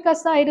ஹோம்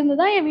மேக்கர்ஸா இருந்து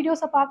தான் என்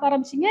வீடியோஸ பார்க்க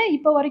ஆரம்பிச்சீங்க.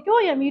 இப்போ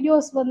வரைக்கும் என்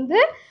வீடியோஸ் வந்து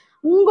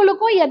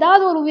உங்களுக்கும்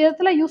ஏதாவது ஒரு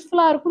விதத்துல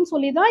யூஸ்ஃபுல்லா இருக்கும்னு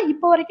சொல்லி தான்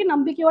இப்போ வரைக்கும்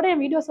நம்பிக்கையோட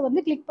என் வீடியோஸ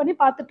வந்து கிளிக் பண்ணி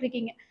பார்த்துட்டு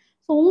இருக்கீங்க.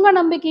 ஸோ உங்க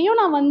நம்பிக்கையும்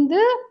நான் வந்து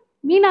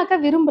வீணாக்க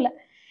விரும்பல.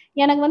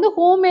 எனக்கு வந்து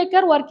ஹோம்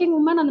மேக்கர், வொர்க்கிங்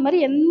வுமன் அந்த மாரி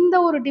எந்த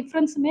ஒரு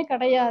டிஃபரன்ஸுமே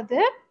கிடையாது.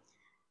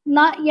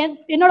 நான்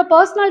என்னோட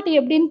பெர்சனாலிட்டி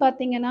எப்படின்னு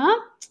பார்த்தீங்கன்னா,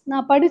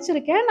 நான்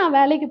படிச்சிருக்கேன், நான்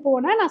வேலைக்கு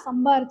போனேன், நான்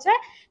சம்பாரிச்சேன்.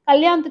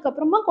 கல்யாணத்துக்கு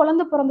அப்புறமா,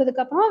 குழந்தை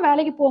பொறந்ததுக்கு அப்புறமா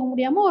வேலைக்கு போக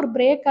முடியாம ஒரு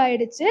பிரேக்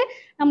ஆயிடுச்சு.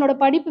 நம்மளோட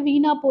படிப்பு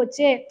வீணா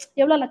போச்சே!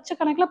 எவ்வளோ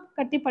லட்சக்கணக்குல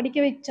கட்டி படிக்க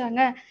வச்சாங்க.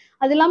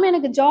 அது இல்லாம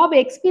எனக்கு ஜாப்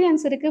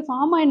எக்ஸ்பீரியன்ஸ் இருக்கு.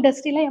 ஃபார்மா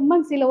இண்டஸ்ட்ரியில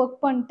எம்என்சில ஒர்க்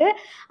பண்ணிட்டு,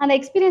 அந்த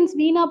எக்ஸ்பீரியன்ஸ்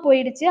வீணா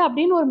போயிடுச்சு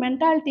அப்படின்னு ஒரு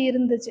மென்டாலிட்டி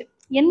இருந்துச்சு.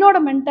 என்னோட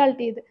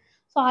மென்டாலிட்டி இது.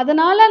 ஸோ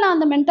அதனால நான்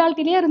அந்த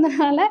மென்டாலிட்டிலயே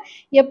இருந்தனால,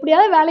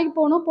 எப்படியாவது வேலைக்கு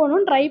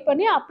போணும்னு ட்ரை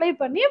பண்ணி, அப்ளை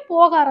பண்ணி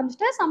போக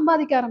ஆரம்பிச்சுட்டேன்,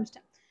 சம்பாதிக்க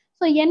ஆரம்பிச்சுட்டேன்.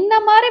 ஸோ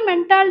என்ன மாரி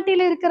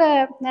மென்டாலிட்டில இருக்கிற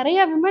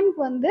நெறைய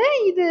விமென்க்கு வந்து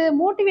இது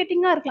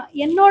மோட்டிவேட்டிங்கா இருக்கலாம்.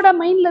 என்னோட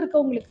மைண்ட்ல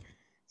இருக்கவங்களுக்கு.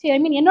 ஐ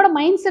மீன் என்னோட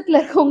மைண்ட் செட்ல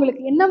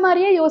இருக்கவங்களுக்கு, என்ன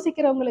மாரியே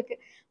யோசிக்கிறவங்களுக்கு.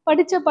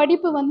 படிச்ச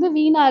படிப்பு வந்து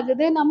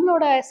வீணாகுது,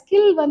 நம்மளோட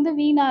ஸ்கில் வந்து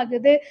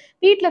வீணாகுது,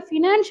 வீட்ல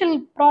ஃபினான்ஷியல்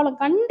ப்ராப்ளம்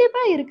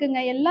கண்டிப்பா இருக்குங்க.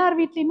 எல்லார்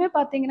வீட்லயுமே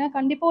பார்த்தீங்கன்னா,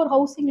 கண்டிப்பா ஒரு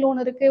ஹவுசிங் லோன்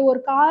இருக்கு, ஒரு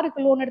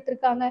காருக்கு லோன்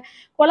எடுத்திருக்காங்க.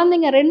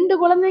 குழந்தைங்க 2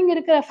 குழந்தைங்க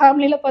இருக்கிற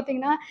ஃபேமிலில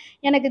பார்த்தீங்கன்னா,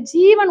 எனக்கு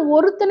ஜீவன்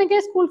ஒருத்தனுக்கே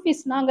ஸ்கூல்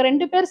ஃபீஸ் நாங்க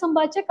 2 பேர்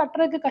சம்பாதிச்சே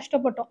கட்டுறதுக்கு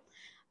கஷ்டப்பட்டோம்.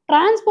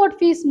 டிரான்ஸ்போர்ட்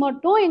ஃபீஸ்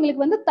மட்டும்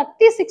எங்களுக்கு வந்து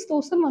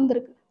 36,000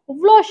 வந்திருக்கு.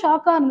 அவ்ளோ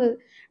ஷாக்கா இருந்தது.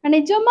 நான்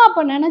நிஜமா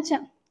அப்ப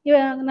நெனச்சேன்.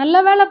 நல்ல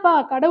வேலைப்பா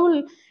கடவுள்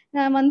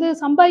வந்து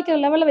சம்பாதிக்கிற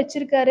லெவல்ல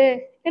வச்சிருக்காரு.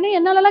 ஏன்னா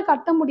என்னாலலாம்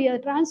கட்ட முடியாது.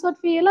 டிரான்ஸ்போர்ட்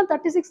ஃபீ எல்லாம்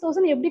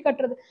 36,000 எப்படி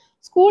கட்டுறது?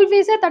 ஸ்கூல்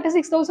ஃபீஸே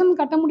 36,000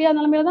 கட்ட முடியாத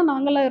நிலைமையில தான்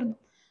நாங்கலாம்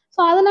இருந்தோம். ஸோ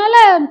அதனால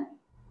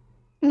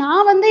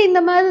நான் வந்து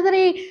இந்த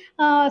மாதிரி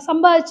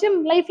சம்பாதிச்சு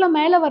லைஃப்ல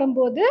மேல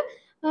வரும்போது,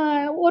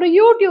 ஒரு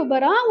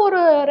யூடியூபரா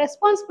ஒரு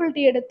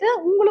ரெஸ்பான்சிபிலிட்டி எடுத்து,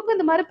 உங்களுக்கும்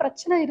இந்த மாரி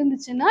பிரச்சனை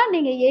இருந்துச்சுன்னா,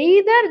 நீங்க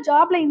எய்தர்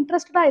ஜாப்ல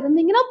இன்ட்ரஸ்டடா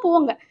இருந்தீங்கன்னா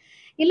போங்க.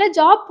 இல்ல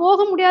ஜாப்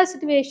போக முடியாத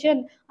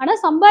சிச்சுவேஷன். ஆனா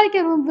சம்பாதிக்க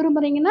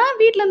விரும்புறீங்கன்னா,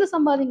 வீட்ல இருந்து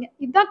சம்பாதிங்க.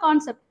 இதுதான்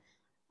கான்செப்ட்.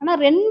 ஆனா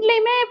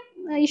 2லயுமே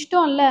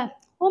இஷ்டம் இல்ல.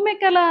 ஹோம்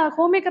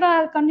மேக்கரா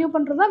கன்டின்யூ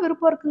பண்றது தான்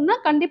விருப்பம் இருக்குன்னா,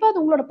 கண்டிப்பா அது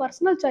உங்களோட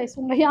பர்சனல் சாய்ஸ்.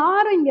 உங்கள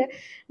யாரும் இங்க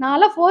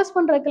நான்லாம் ஃபோர்ஸ்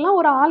பண்றதுக்கெல்லாம்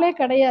ஒரு ஆளே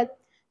கிடையாது.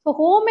 ஸோ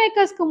ஹோம்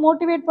மேக்கர்ஸ்க்கு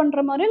மோட்டிவேட்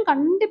பண்ற மாரியும்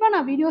கண்டிப்பா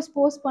நான் வீடியோஸ்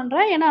போஸ்ட்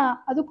பண்றேன். ஏன்னா,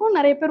 அதுக்கும்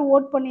நெறைய பேர்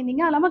வோட்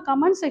பண்ணியிருந்தீங்க. அது இல்லாம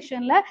கமெண்ட்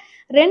செக்ஷன்ல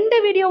 2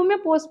 வீடியோவுமே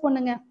போஸ்ட்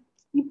பண்ணுங்க.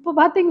 இப்போ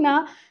பார்த்தீங்கன்னா,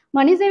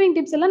 மனி சேவிங்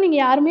டிப்ஸ் எல்லாம் நீங்க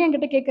யாருமே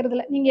என்கிட்ட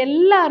கேட்கறதில்ல. நீங்க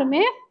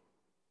எல்லாருமே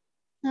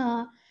ஆ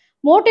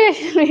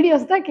மோட்டிவேஷனல்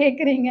வீடியோஸ் தான்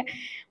கேட்குறீங்க.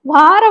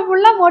 வாரம்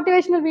ஃபுல்லா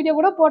மோட்டிவேஷனல் வீடியோ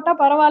கூட போட்டா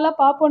பரவால்ல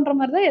பார்ப்போன்ற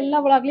மாரி தான் எல்லா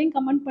விளாக்லயும்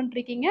கமெண்ட்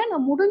பண்ணிருக்கீங்க.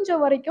 நான் முடிஞ்ச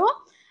வரைக்கும்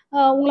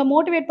உங்களை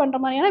மோட்டிவேட் பண்ணுற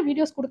மாதிரியான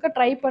வீடியோஸ் கொடுக்க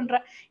ட்ரை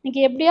பண்ணுறேன்.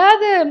 இன்னைக்கு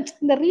எப்படியாவது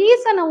இந்த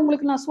ரீசனை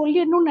உங்களுக்கு நான்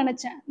சொல்லிடணும்னு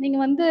நினச்சேன்.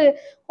 நீங்கள் வந்து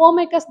ஹோம்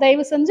மேக்கர்ஸ்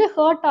தயவு செஞ்சு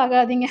ஹர்ட்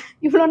ஆகாதீங்க.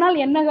 இவ்வளோ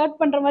நாள் என்ன ஹர்ட்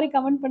பண்ணுற மாதிரி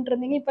கமெண்ட்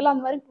பண்ணிருந்தீங்க, இப்போல்லாம்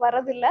அந்த மாதிரி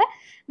வரதில்லை.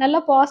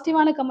 நல்ல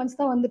பாசிட்டிவான கமெண்ட்ஸ்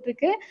தான்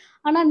வந்துட்டுருக்கு.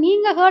 ஆனால்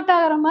நீங்கள் ஹர்ட்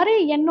ஆகிற மாதிரி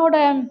என்னோட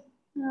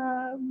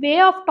way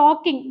of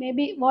talking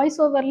maybe voice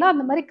ஓவரில்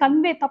அந்த மாதிரி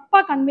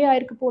தப்பாக கன்வே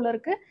ஆயிருக்கு போல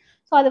இருக்குது.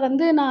 ஸோ அதை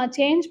வந்து நான்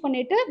சேஞ்ச்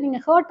பண்ணிவிட்டு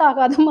நீங்கள் ஹர்ட்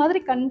ஆகாத மாதிரி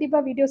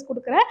கண்டிப்பாக வீடியோஸ்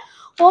கொடுக்குறேன்.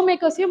 ஹோம்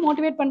மேக்கர்ஸையும்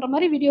மோட்டிவேட் பண்ணுற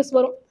மாதிரி வீடியோஸ்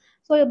வரும்.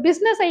 ஸோ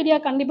பிஸ்னஸ் ஐடியா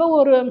கண்டிப்பாக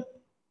ஒரு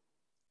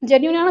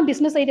ஜென்யூனான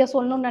பிஸ்னஸ் ஐடியா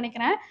சொல்லணும்னு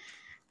நினைக்கிறேன்.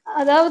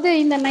 அதாவது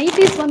இந்த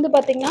நைட்டிஸ் வந்து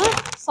பார்த்திங்கன்னா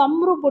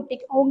சம்ரு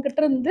பொட்டிக்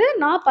அவங்ககிட்ட இருந்து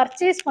நான்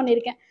பர்ச்சேஸ்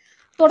பண்ணியிருக்கேன்.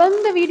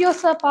 தொடர்ந்து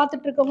வீடியோஸை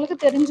பார்த்துட்டு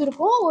இருக்கவங்களுக்கு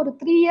தெரிஞ்சிருக்கும். ஒரு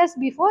 3 years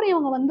பிஃபோர்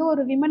இவங்க வந்து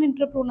ஒரு விமன்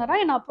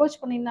என்டர்ப்ரூனராக என்னை அப்ரோச்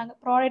பண்ணியிருந்தாங்க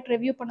ப்ராடக்ட்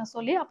ரிவ்யூ பண்ண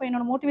சொல்லி. அப்போ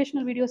என்னோட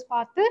மோட்டிவேஷனல் வீடியோஸ்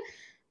பார்த்து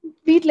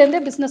வீட்டிலேருந்தே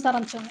பிஸ்னஸ்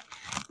ஆரம்பித்தாங்க.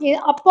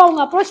 அப்போ அவங்க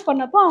அப்ரோச்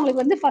பண்ணப்போ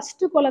அவங்களுக்கு வந்து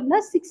ஃபஸ்ட்டு குழந்தை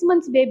 6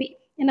 months பேபி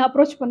என்னை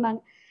அப்ரோச்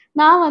பண்ணாங்க.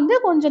 நான் வந்து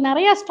கொஞ்சம்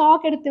நிறையா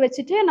ஸ்டாக் எடுத்து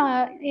வச்சுட்டு நான்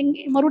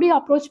மறுபடியும்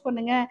அப்ரோச்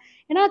பண்ணுங்க,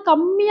 ஏன்னா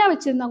கம்மியாக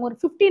வச்சுருந்தாங்க. ஒரு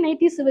 50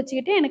 நைட்டிஸ்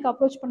வச்சுக்கிட்டு எனக்கு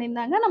அப்ரோச்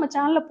பண்ணியிருந்தாங்க. நம்ம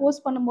சேனலில்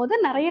போஸ்ட் பண்ணும்போது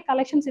நிறைய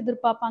கலெக்ஷன்ஸ்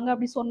எதிர்பார்ப்பாங்க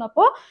அப்படி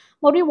சொன்னப்போ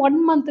மறுபடியும் 1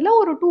 monthல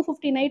ஒரு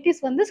 250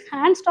 நைட்டிஸ் வந்து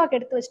ஹேண்ட் ஸ்டாக்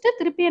எடுத்து வச்சுட்டு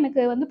திருப்பி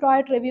எனக்கு வந்து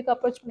ப்ராடக்ட் ரிவ்யூக்கு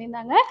அப்ரோச்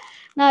பண்ணியிருந்தாங்க.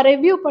 நான்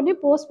ரிவ்யூ பண்ணி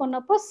போஸ்ட்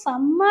பண்ணப்போ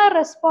செம்ம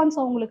ரெஸ்பான்ஸ்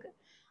அவங்களுக்கு.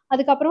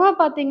 அதுக்கப்புறமா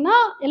பார்த்தீங்கன்னா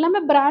எல்லாமே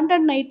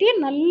பிராண்டட் நைட்டி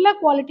நல்ல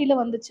குவாலிட்டியில்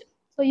வந்துச்சு.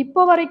 ஸோ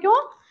இப்போ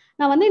வரைக்கும்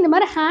நான் வந்து இந்த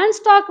மாதிரி ஹேண்ட்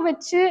ஸ்டாக்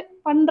வச்சு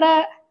பண்ணுற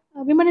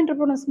விமன்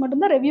என்டர்ப்ரூனர்ஸ்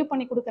மட்டும்தான் ரிவ்யூ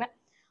பண்ணி கொடுக்குறேன்.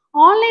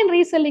 ஆன்லைன்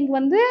ரீசெல்லிங்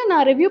வந்து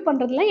நான் ரிவ்யூ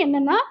பண்ணுறதுல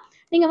என்னென்னா,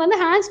 நீங்கள் வந்து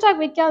ஹேண்ட்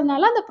ஸ்டாக்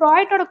வைக்காதனால அந்த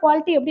ப்ராடக்டோட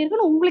குவாலிட்டி எப்படி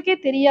இருக்குன்னு உங்களுக்கே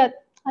தெரியாது.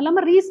 அது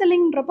இல்லாமல்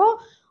ரீசெல்லிங்கிறப்போ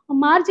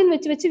மார்ஜின்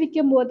வச்சு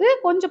விற்கும்போது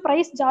கொஞ்சம்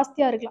ப்ரைஸ்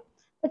ஜாஸ்தியாக இருக்கலாம்.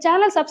 இப்போ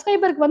சேனல்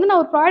சப்ஸ்கிரைபருக்கு வந்து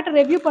நான் ஒரு ப்ராடக்ட்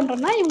ரிவ்யூ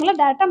பண்ணுறேன்னா இவங்களாம்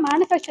டேரெக்டாக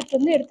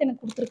மேனுஃபேக்சர்லேருந்து எடுத்து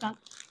எனக்கு கொடுத்துருக்காங்க.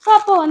 ஸோ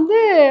அப்போ வந்து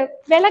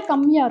விலை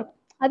கம்மியாக இருக்கும்.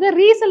 அது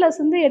ரீசெல்லர்ஸ்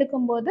வந்து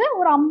எடுக்கும்போது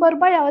ஒரு 50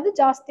 ரூபாயாவது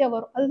ஜாஸ்தியாக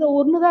வரும். அதுதான்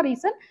ஒன்று தான்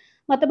ரீசன்.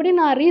 மற்றபடி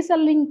நான்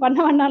ரீசெல்லிங் பண்ண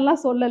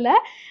வேண்டாம்லாம் சொல்லலை.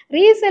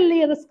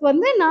 ரீசெல்லர்ஸ்க்கு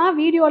வந்து நான்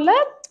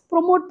வீடியோவில்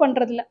ப்ரொமோட்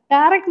பண்ணுறதில்ல,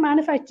 டைரக்ட்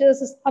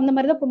மேனுஃபேக்சரர்ஸ் அந்த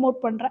மாதிரி தான் ப்ரொமோட்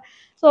பண்ணுறேன்.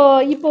 ஸோ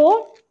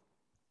இப்போது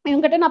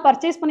இவங்ககிட்ட நான்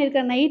பர்ச்சேஸ்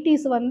பண்ணியிருக்கிற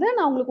நைட்டிஸ் வந்து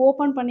நான் உங்களுக்கு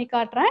ஓப்பன் பண்ணி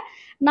காட்டுறேன்.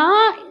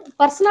 நான்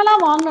பர்சனலாக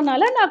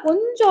வாங்கினால நான்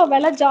கொஞ்சம்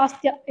விலை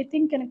ஜாஸ்தியாக, ஐ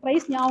திங்க் எனக்கு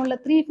ப்ரைஸ் ஞாபகம் இல்லை,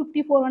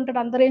 350 400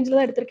 அந்த ரேஞ்சில்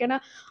தான் எடுத்திருக்கேன்.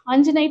 ஏன்னா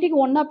 5 நைட்டிக்கு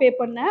ஒன்றா பே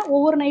பண்ணேன்.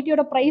 ஒவ்வொரு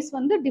நைட்டியோட ப்ரைஸ்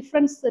வந்து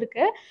டிஃப்ரென்ஸ்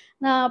இருக்குது.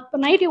 நான் இப்போ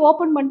நைட்டி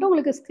ஓப்பன் பண்ணிட்டு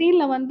உங்களுக்கு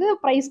ஸ்க்ரீனில் வந்து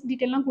ப்ரைஸ்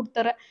டீட்டெயிலாம்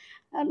கொடுத்துறேன்.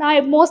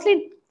 நான் மோஸ்ட்லி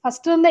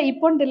ஃபஸ்ட்டு இருந்தேன்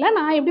இப்போன்ட்டு இல்லை,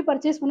 நான் எப்படி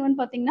பர்ச்சேஸ் பண்ணுவேன்னு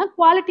பார்த்தீங்கன்னா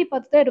குவாலிட்டி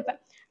பார்த்து தான் எடுப்பேன்.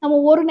 நம்ம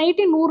ஒரு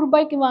நைட்டி 100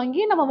 ரூபாய்க்கு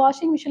வாங்கி நம்ம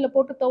வாஷிங் மிஷினில்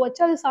போட்டு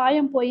துவைச்சு அது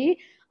சாயம் போய்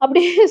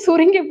அப்படியே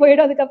சுருங்கி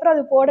போயிடும். அதுக்கப்புறம்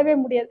அது போடவே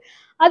முடியாது.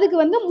 அதுக்கு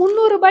வந்து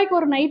 300 ரூபாய்க்கு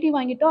ஒரு நைட்டி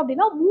வாங்கிட்டோம்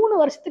அப்படின்னா 3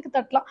 வருஷத்துக்கு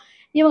தட்டலாம்.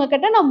 இவங்க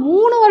கிட்ட நான்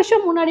 3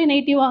 வருஷம் முன்னாடி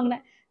நைட்டி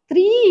வாங்கினேன்.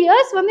 3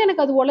 years வந்து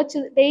எனக்கு அது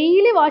உழைச்சிது.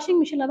 டெய்லி வாஷிங்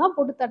மிஷினில் தான்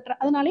போட்டு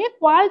தட்டுறேன். அதனாலேயே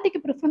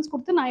குவாலிட்டிக்கு ப்ரிஃபரன்ஸ்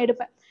கொடுத்து நான்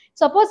எடுப்பேன்.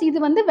 சப்போஸ் இது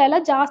வந்து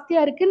விலை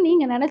ஜாஸ்தியாக இருக்குதுன்னு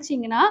நீங்கள்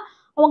நினச்சிங்கன்னா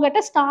அவங்ககிட்ட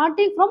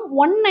ஸ்டார்டிங் ஃப்ரம்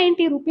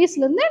 190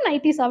 ரூபீஸ்லேருந்து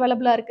நைட்டிஸ்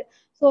அவைலபிளாக இருக்குது.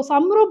 ஸோ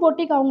சம்ரு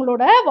பொட்டிக்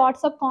அவங்களோட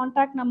WhatsApp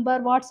contact number,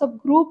 WhatsApp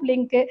group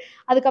link,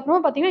 அதுக்கப்புறமா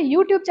பார்த்தீங்கன்னா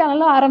யூடியூப்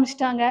சேனலும்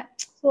ஆரம்பிச்சிட்டாங்க.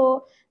 ஸோ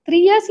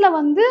 3 yearsல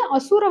வந்து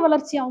அசூர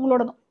வளர்ச்சி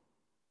அவங்களோட தான்.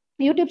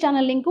 யூடியூப்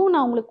சேனல் லிங்க்கும்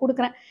நான் உங்களுக்கு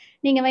கொடுக்குறேன்.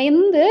 நீங்கள்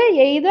வந்து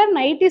எய்தர்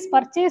நைட்டிஸ்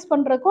பர்ச்சேஸ்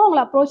பண்ணுறதுக்கும்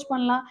அவங்கள அப்ரோச்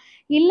பண்ணலாம்,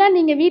 இல்லை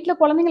நீங்கள் வீட்டில்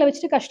குழந்தைங்கள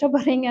வச்சுட்டு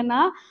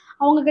கஷ்டப்படுறீங்கன்னா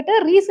அவங்கக்கிட்ட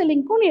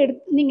ரீசெல்லிங்க்கும்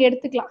நீங்கள்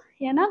எடுத்துக்கலாம்.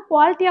 ஏன்னா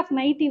குவாலிட்டி ஆஃப்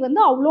நைட்டி வந்து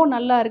அவ்வளோ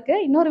நல்லா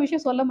இருக்குது. இன்னொரு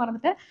விஷயம் சொல்ல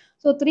மறந்துட்டேன்.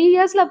 ஸோ 3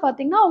 yearsல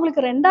பார்த்தீங்கன்னா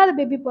அவங்களுக்கு 2வது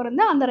பேபி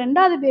பிறந்து, அந்த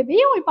 2வது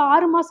பேபியும் இப்போ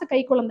 6 மாதம்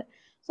கை குழந்தை.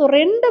 ஸோ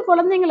 2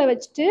 குழந்தைங்களை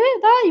வச்சுட்டு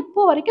தான்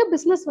இப்போ வரைக்கும்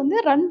பிஸ்னஸ் வந்து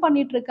ரன்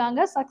பண்ணிகிட்ருக்காங்க,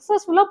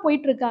 சக்ஸஸ்ஃபுல்லாக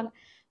போயிட்டுருக்காங்க.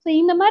 ஸோ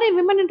இந்த மாதிரி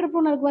விமன்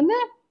என்டர்ப்ரூனருக்கு வந்து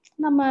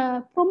நம்ம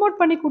ப்ரொமோட்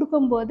பண்ணி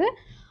கொடுக்கும்போது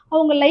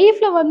அவங்க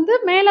லைஃப்பில் வந்து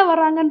மேலே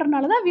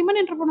வராங்கன்றனால தான் விமன்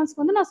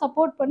என்டர்ப்ரூனர்ஸ்க்கு வந்து நான்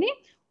சப்போர்ட் பண்ணி,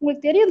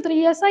 உங்களுக்கு தெரியும் 3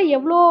 yearsஆக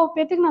எவ்வளோ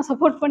பேத்துக்கு நான்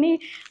சப்போர்ட் பண்ணி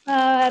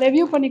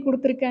ரிவ்யூ பண்ணி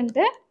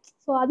கொடுத்துருக்கேன்ட்டு.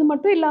 ஸோ அது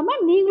மட்டும்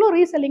இல்லாமல் நீங்களும்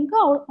ரீசெல்லிங்க்கு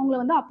அவங்கள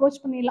வந்து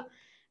அப்ரோச் பண்ணிடலாம்.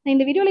 நான்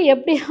இந்த வீடியோவில்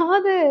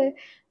எப்படியாவது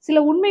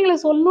சில உண்மைகளை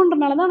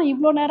சொல்லணுன்றனால தான் நான்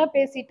இவ்வளோ நேரம்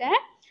பேசிட்டேன்.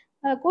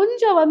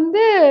 கொஞ்சம்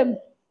வந்து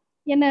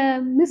என்னை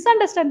மிஸ்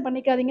அண்டர்ஸ்டாண்ட்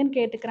பண்ணிக்காதீங்கன்னு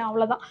கேட்டுக்கிறேன்,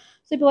 அவ்வளோதான்.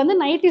 ஸோ இப்போ வந்து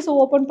நைட்டிஸை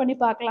ஓப்பன் பண்ணி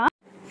பார்க்கலாம்.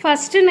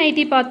 ஃபஸ்ட்டு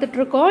நைட்டி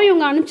பார்த்துட்ருக்கோம்.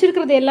 இவங்க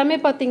அனுப்பிச்சிருக்கிறது எல்லாமே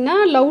பார்த்திங்கன்னா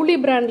லவ்லி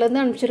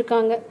பிராண்ட்லேருந்து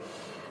அனுப்பிச்சிருக்காங்க.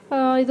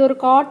 இது ஒரு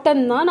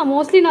காட்டன் தான். நான்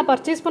மோஸ்ட்லி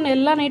பர்ச்சேஸ் பண்ண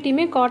எல்லா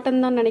நைட்டியுமே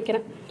காட்டன் தான்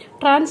நினைக்கிறேன்.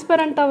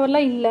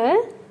 டிரான்ஸ்பரண்ட்டாவெல்லாம் இல்லை,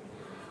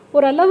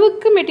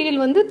 ஓரளவுக்கு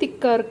மெட்டீரியல் வந்து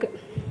திக்காக இருக்குது.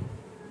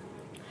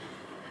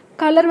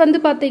 கலர் வந்து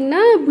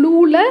பார்த்திங்கன்னா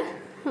ப்ளூவில்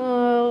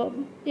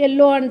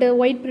yellow and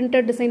white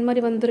printed design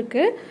மாதிரி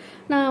வந்திருக்கு.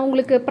 நான்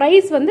உங்களுக்கு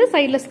ப்ரைஸ் வந்து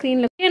சைடில்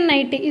ஸ்க்ரீனில்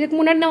நைட்டி. இதுக்கு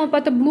முன்னாடி நம்ம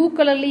பார்த்த ப்ளூ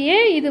கலர்லேயே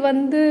இது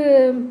வந்து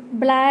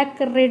பிளாக்,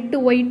 ரெட்,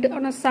 ஒயிட்.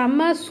 ஆனால்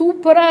செம்ம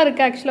சூப்பராக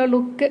இருக்குது ஆக்சுவலாக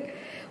லுக்கு.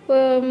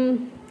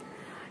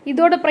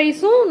 இதோட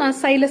ப்ரைஸும் நான்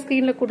சைடில்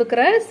ஸ்க்ரீனில்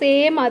கொடுக்குறேன்.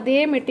 சேம் அதே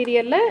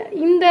மெட்டீரியலில்.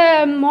 இந்த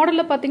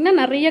மாடலில்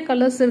பார்த்திங்கன்னா நிறைய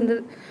கலர்ஸ்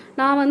இருந்தது.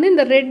 நான் வந்து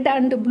இந்த ரெட்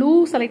அண்டு ப்ளூ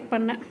செலக்ட்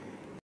பண்ணேன்.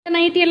 இந்த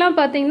நைட்டியெல்லாம்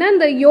பார்த்தீங்கன்னா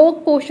இந்த யோக்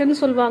போர்ஷன்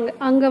சொல்லுவாங்க,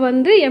 அங்கே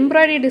வந்து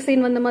எம்ப்ராய்டரி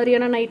டிசைன் வந்த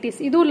மாதிரியான நைட்டிஸ்.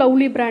 இதுவும்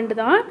லவ்லி பிராண்டு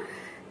தான்.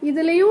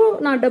 இதுலேயும்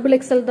நான் டபுள்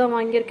எக்ஸல் தான்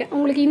வாங்கியிருக்கேன்.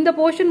 உங்களுக்கு இந்த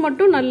போர்ஷன்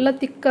மட்டும் நல்லா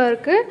திக்காக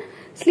இருக்குது.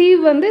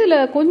 ஸ்லீவ் வந்து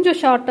இதில் கொஞ்சம்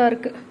ஷார்ட்டாக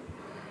இருக்குது.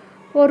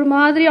 ஒரு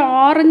மாதிரி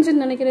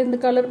ஆரஞ்சுன்னு நினைக்கிறேன் இந்த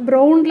கலர்.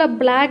 ப்ரௌனில்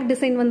பிளாக்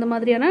டிசைன் வந்த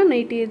மாதிரியான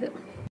நைட்டி இது.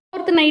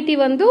 ஃபோர்த் நைட்டி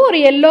வந்து ஒரு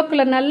எல்லோ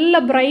கலர்,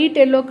 நல்ல bright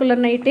yellow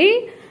colour nightie.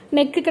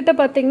 Neck கிட்ட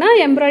பார்த்தீங்கன்னா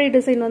எம்ப்ராய்டரி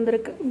டிசைன்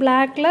வந்திருக்கு.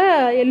 பிளாக்ல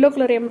எல்லோ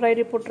கலர்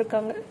எம்ப்ராய்டரி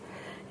போட்டிருக்காங்க.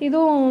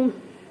 இதுவும்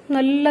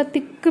நல்ல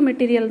திக்கு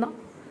மெட்டீரியல் தான்.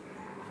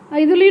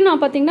 இதுலேயும்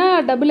நான் பார்த்தீங்கன்னா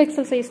டபுள்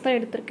எக்ஸல் சைஸ் தான்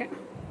எடுத்திருக்கேன்.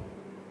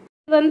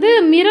 இது வந்து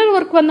மிரர்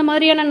ஒர்க் வந்த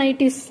மாதிரியான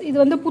நைட்டிஸ். இது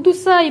வந்து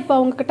புதுசாக இப்போ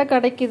அவங்கக்கிட்ட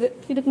கிடைக்குது.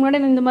 இதுக்கு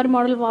முன்னாடி இந்த மாதிரி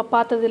மாடல்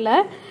பார்த்ததில்ல.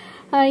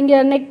 இங்கே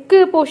நெக்கு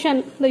போர்ஷன்,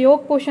 இந்த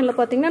யோக் போர்ஷனில்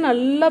பார்த்தீங்கன்னா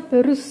நல்லா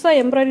பெருசாக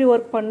எம்ப்ராய்டரி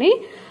ஒர்க் பண்ணி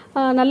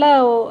நல்லா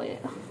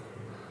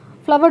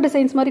ஃப்ளவர்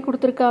டிசைன்ஸ் மாதிரி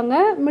கொடுத்துருக்காங்க.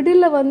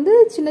 மிடில் வந்து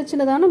சின்ன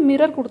சின்னதான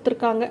மிரர்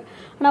கொடுத்துருக்காங்க.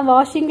 ஆனால்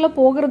வாஷிங்கில்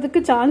போகிறதுக்கு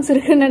சான்ஸ்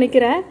இருக்குதுன்னு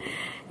நினைக்கிறேன்.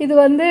 இது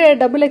வந்து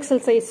டபுள்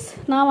எக்ஸல் சைஸ்.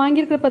 நான்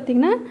வாங்கியிருக்கிறது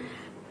பார்த்தீங்கன்னா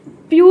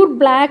பியூர்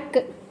பிளாக்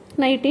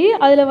நைட்டி.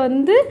 அதில்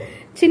வந்து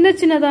சின்ன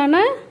சின்னதான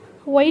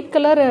ஒயிட்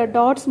கலர்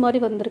டாட்ஸ்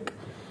மாதிரி வந்திருக்கு.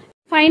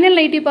 ஃபைனல்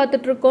நைட்டி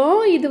பார்த்துட்ருக்கோம்.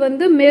 இது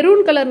வந்து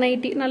மெரூன் கலர்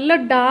நைட்டி, நல்ல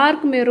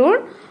டார்க்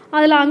மெரூன்.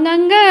 அதில்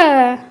அங்கங்கே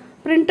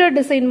பிரிண்டட்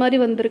டிசைன் மாதிரி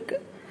வந்திருக்கு.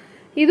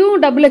 இதுவும்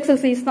டபுள் எக்ஸல்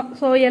சைஸ் தான்.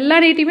 ஸோ எல்லா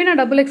நைட்டியுமே நான்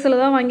டபுள் எக்ஸல்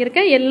தான்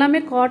வாங்கியிருக்கேன். எல்லாமே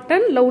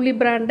காட்டன், லவ்லி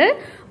பிராண்டு.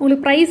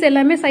 உங்களுக்கு ப்ரைஸ்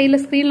எல்லாமே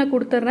சைடில் ஸ்க்ரீனில்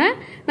கொடுத்துட்றேன்.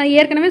 நான்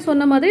ஏற்கனவே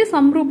சொன்ன மாதிரி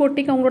சம்ரு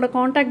பொட்டிக் அவங்களோட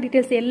காண்டாக்ட்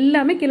டீட்டெயில்ஸ்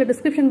எல்லாமே கீழே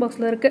டிஸ்கிரிப்ஷன்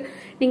பாக்ஸில் இருக்குது.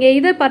 நீங்கள்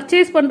இதை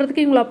பர்ச்சேஸ்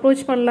பண்ணுறதுக்கு இவங்களை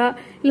அப்ரோச் பண்ணலாம்.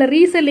 இல்லை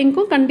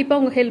ரீசெல்லிங்க்கும் கண்டிப்பாக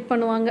அவங்க ஹெல்ப்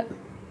பண்ணுவாங்க.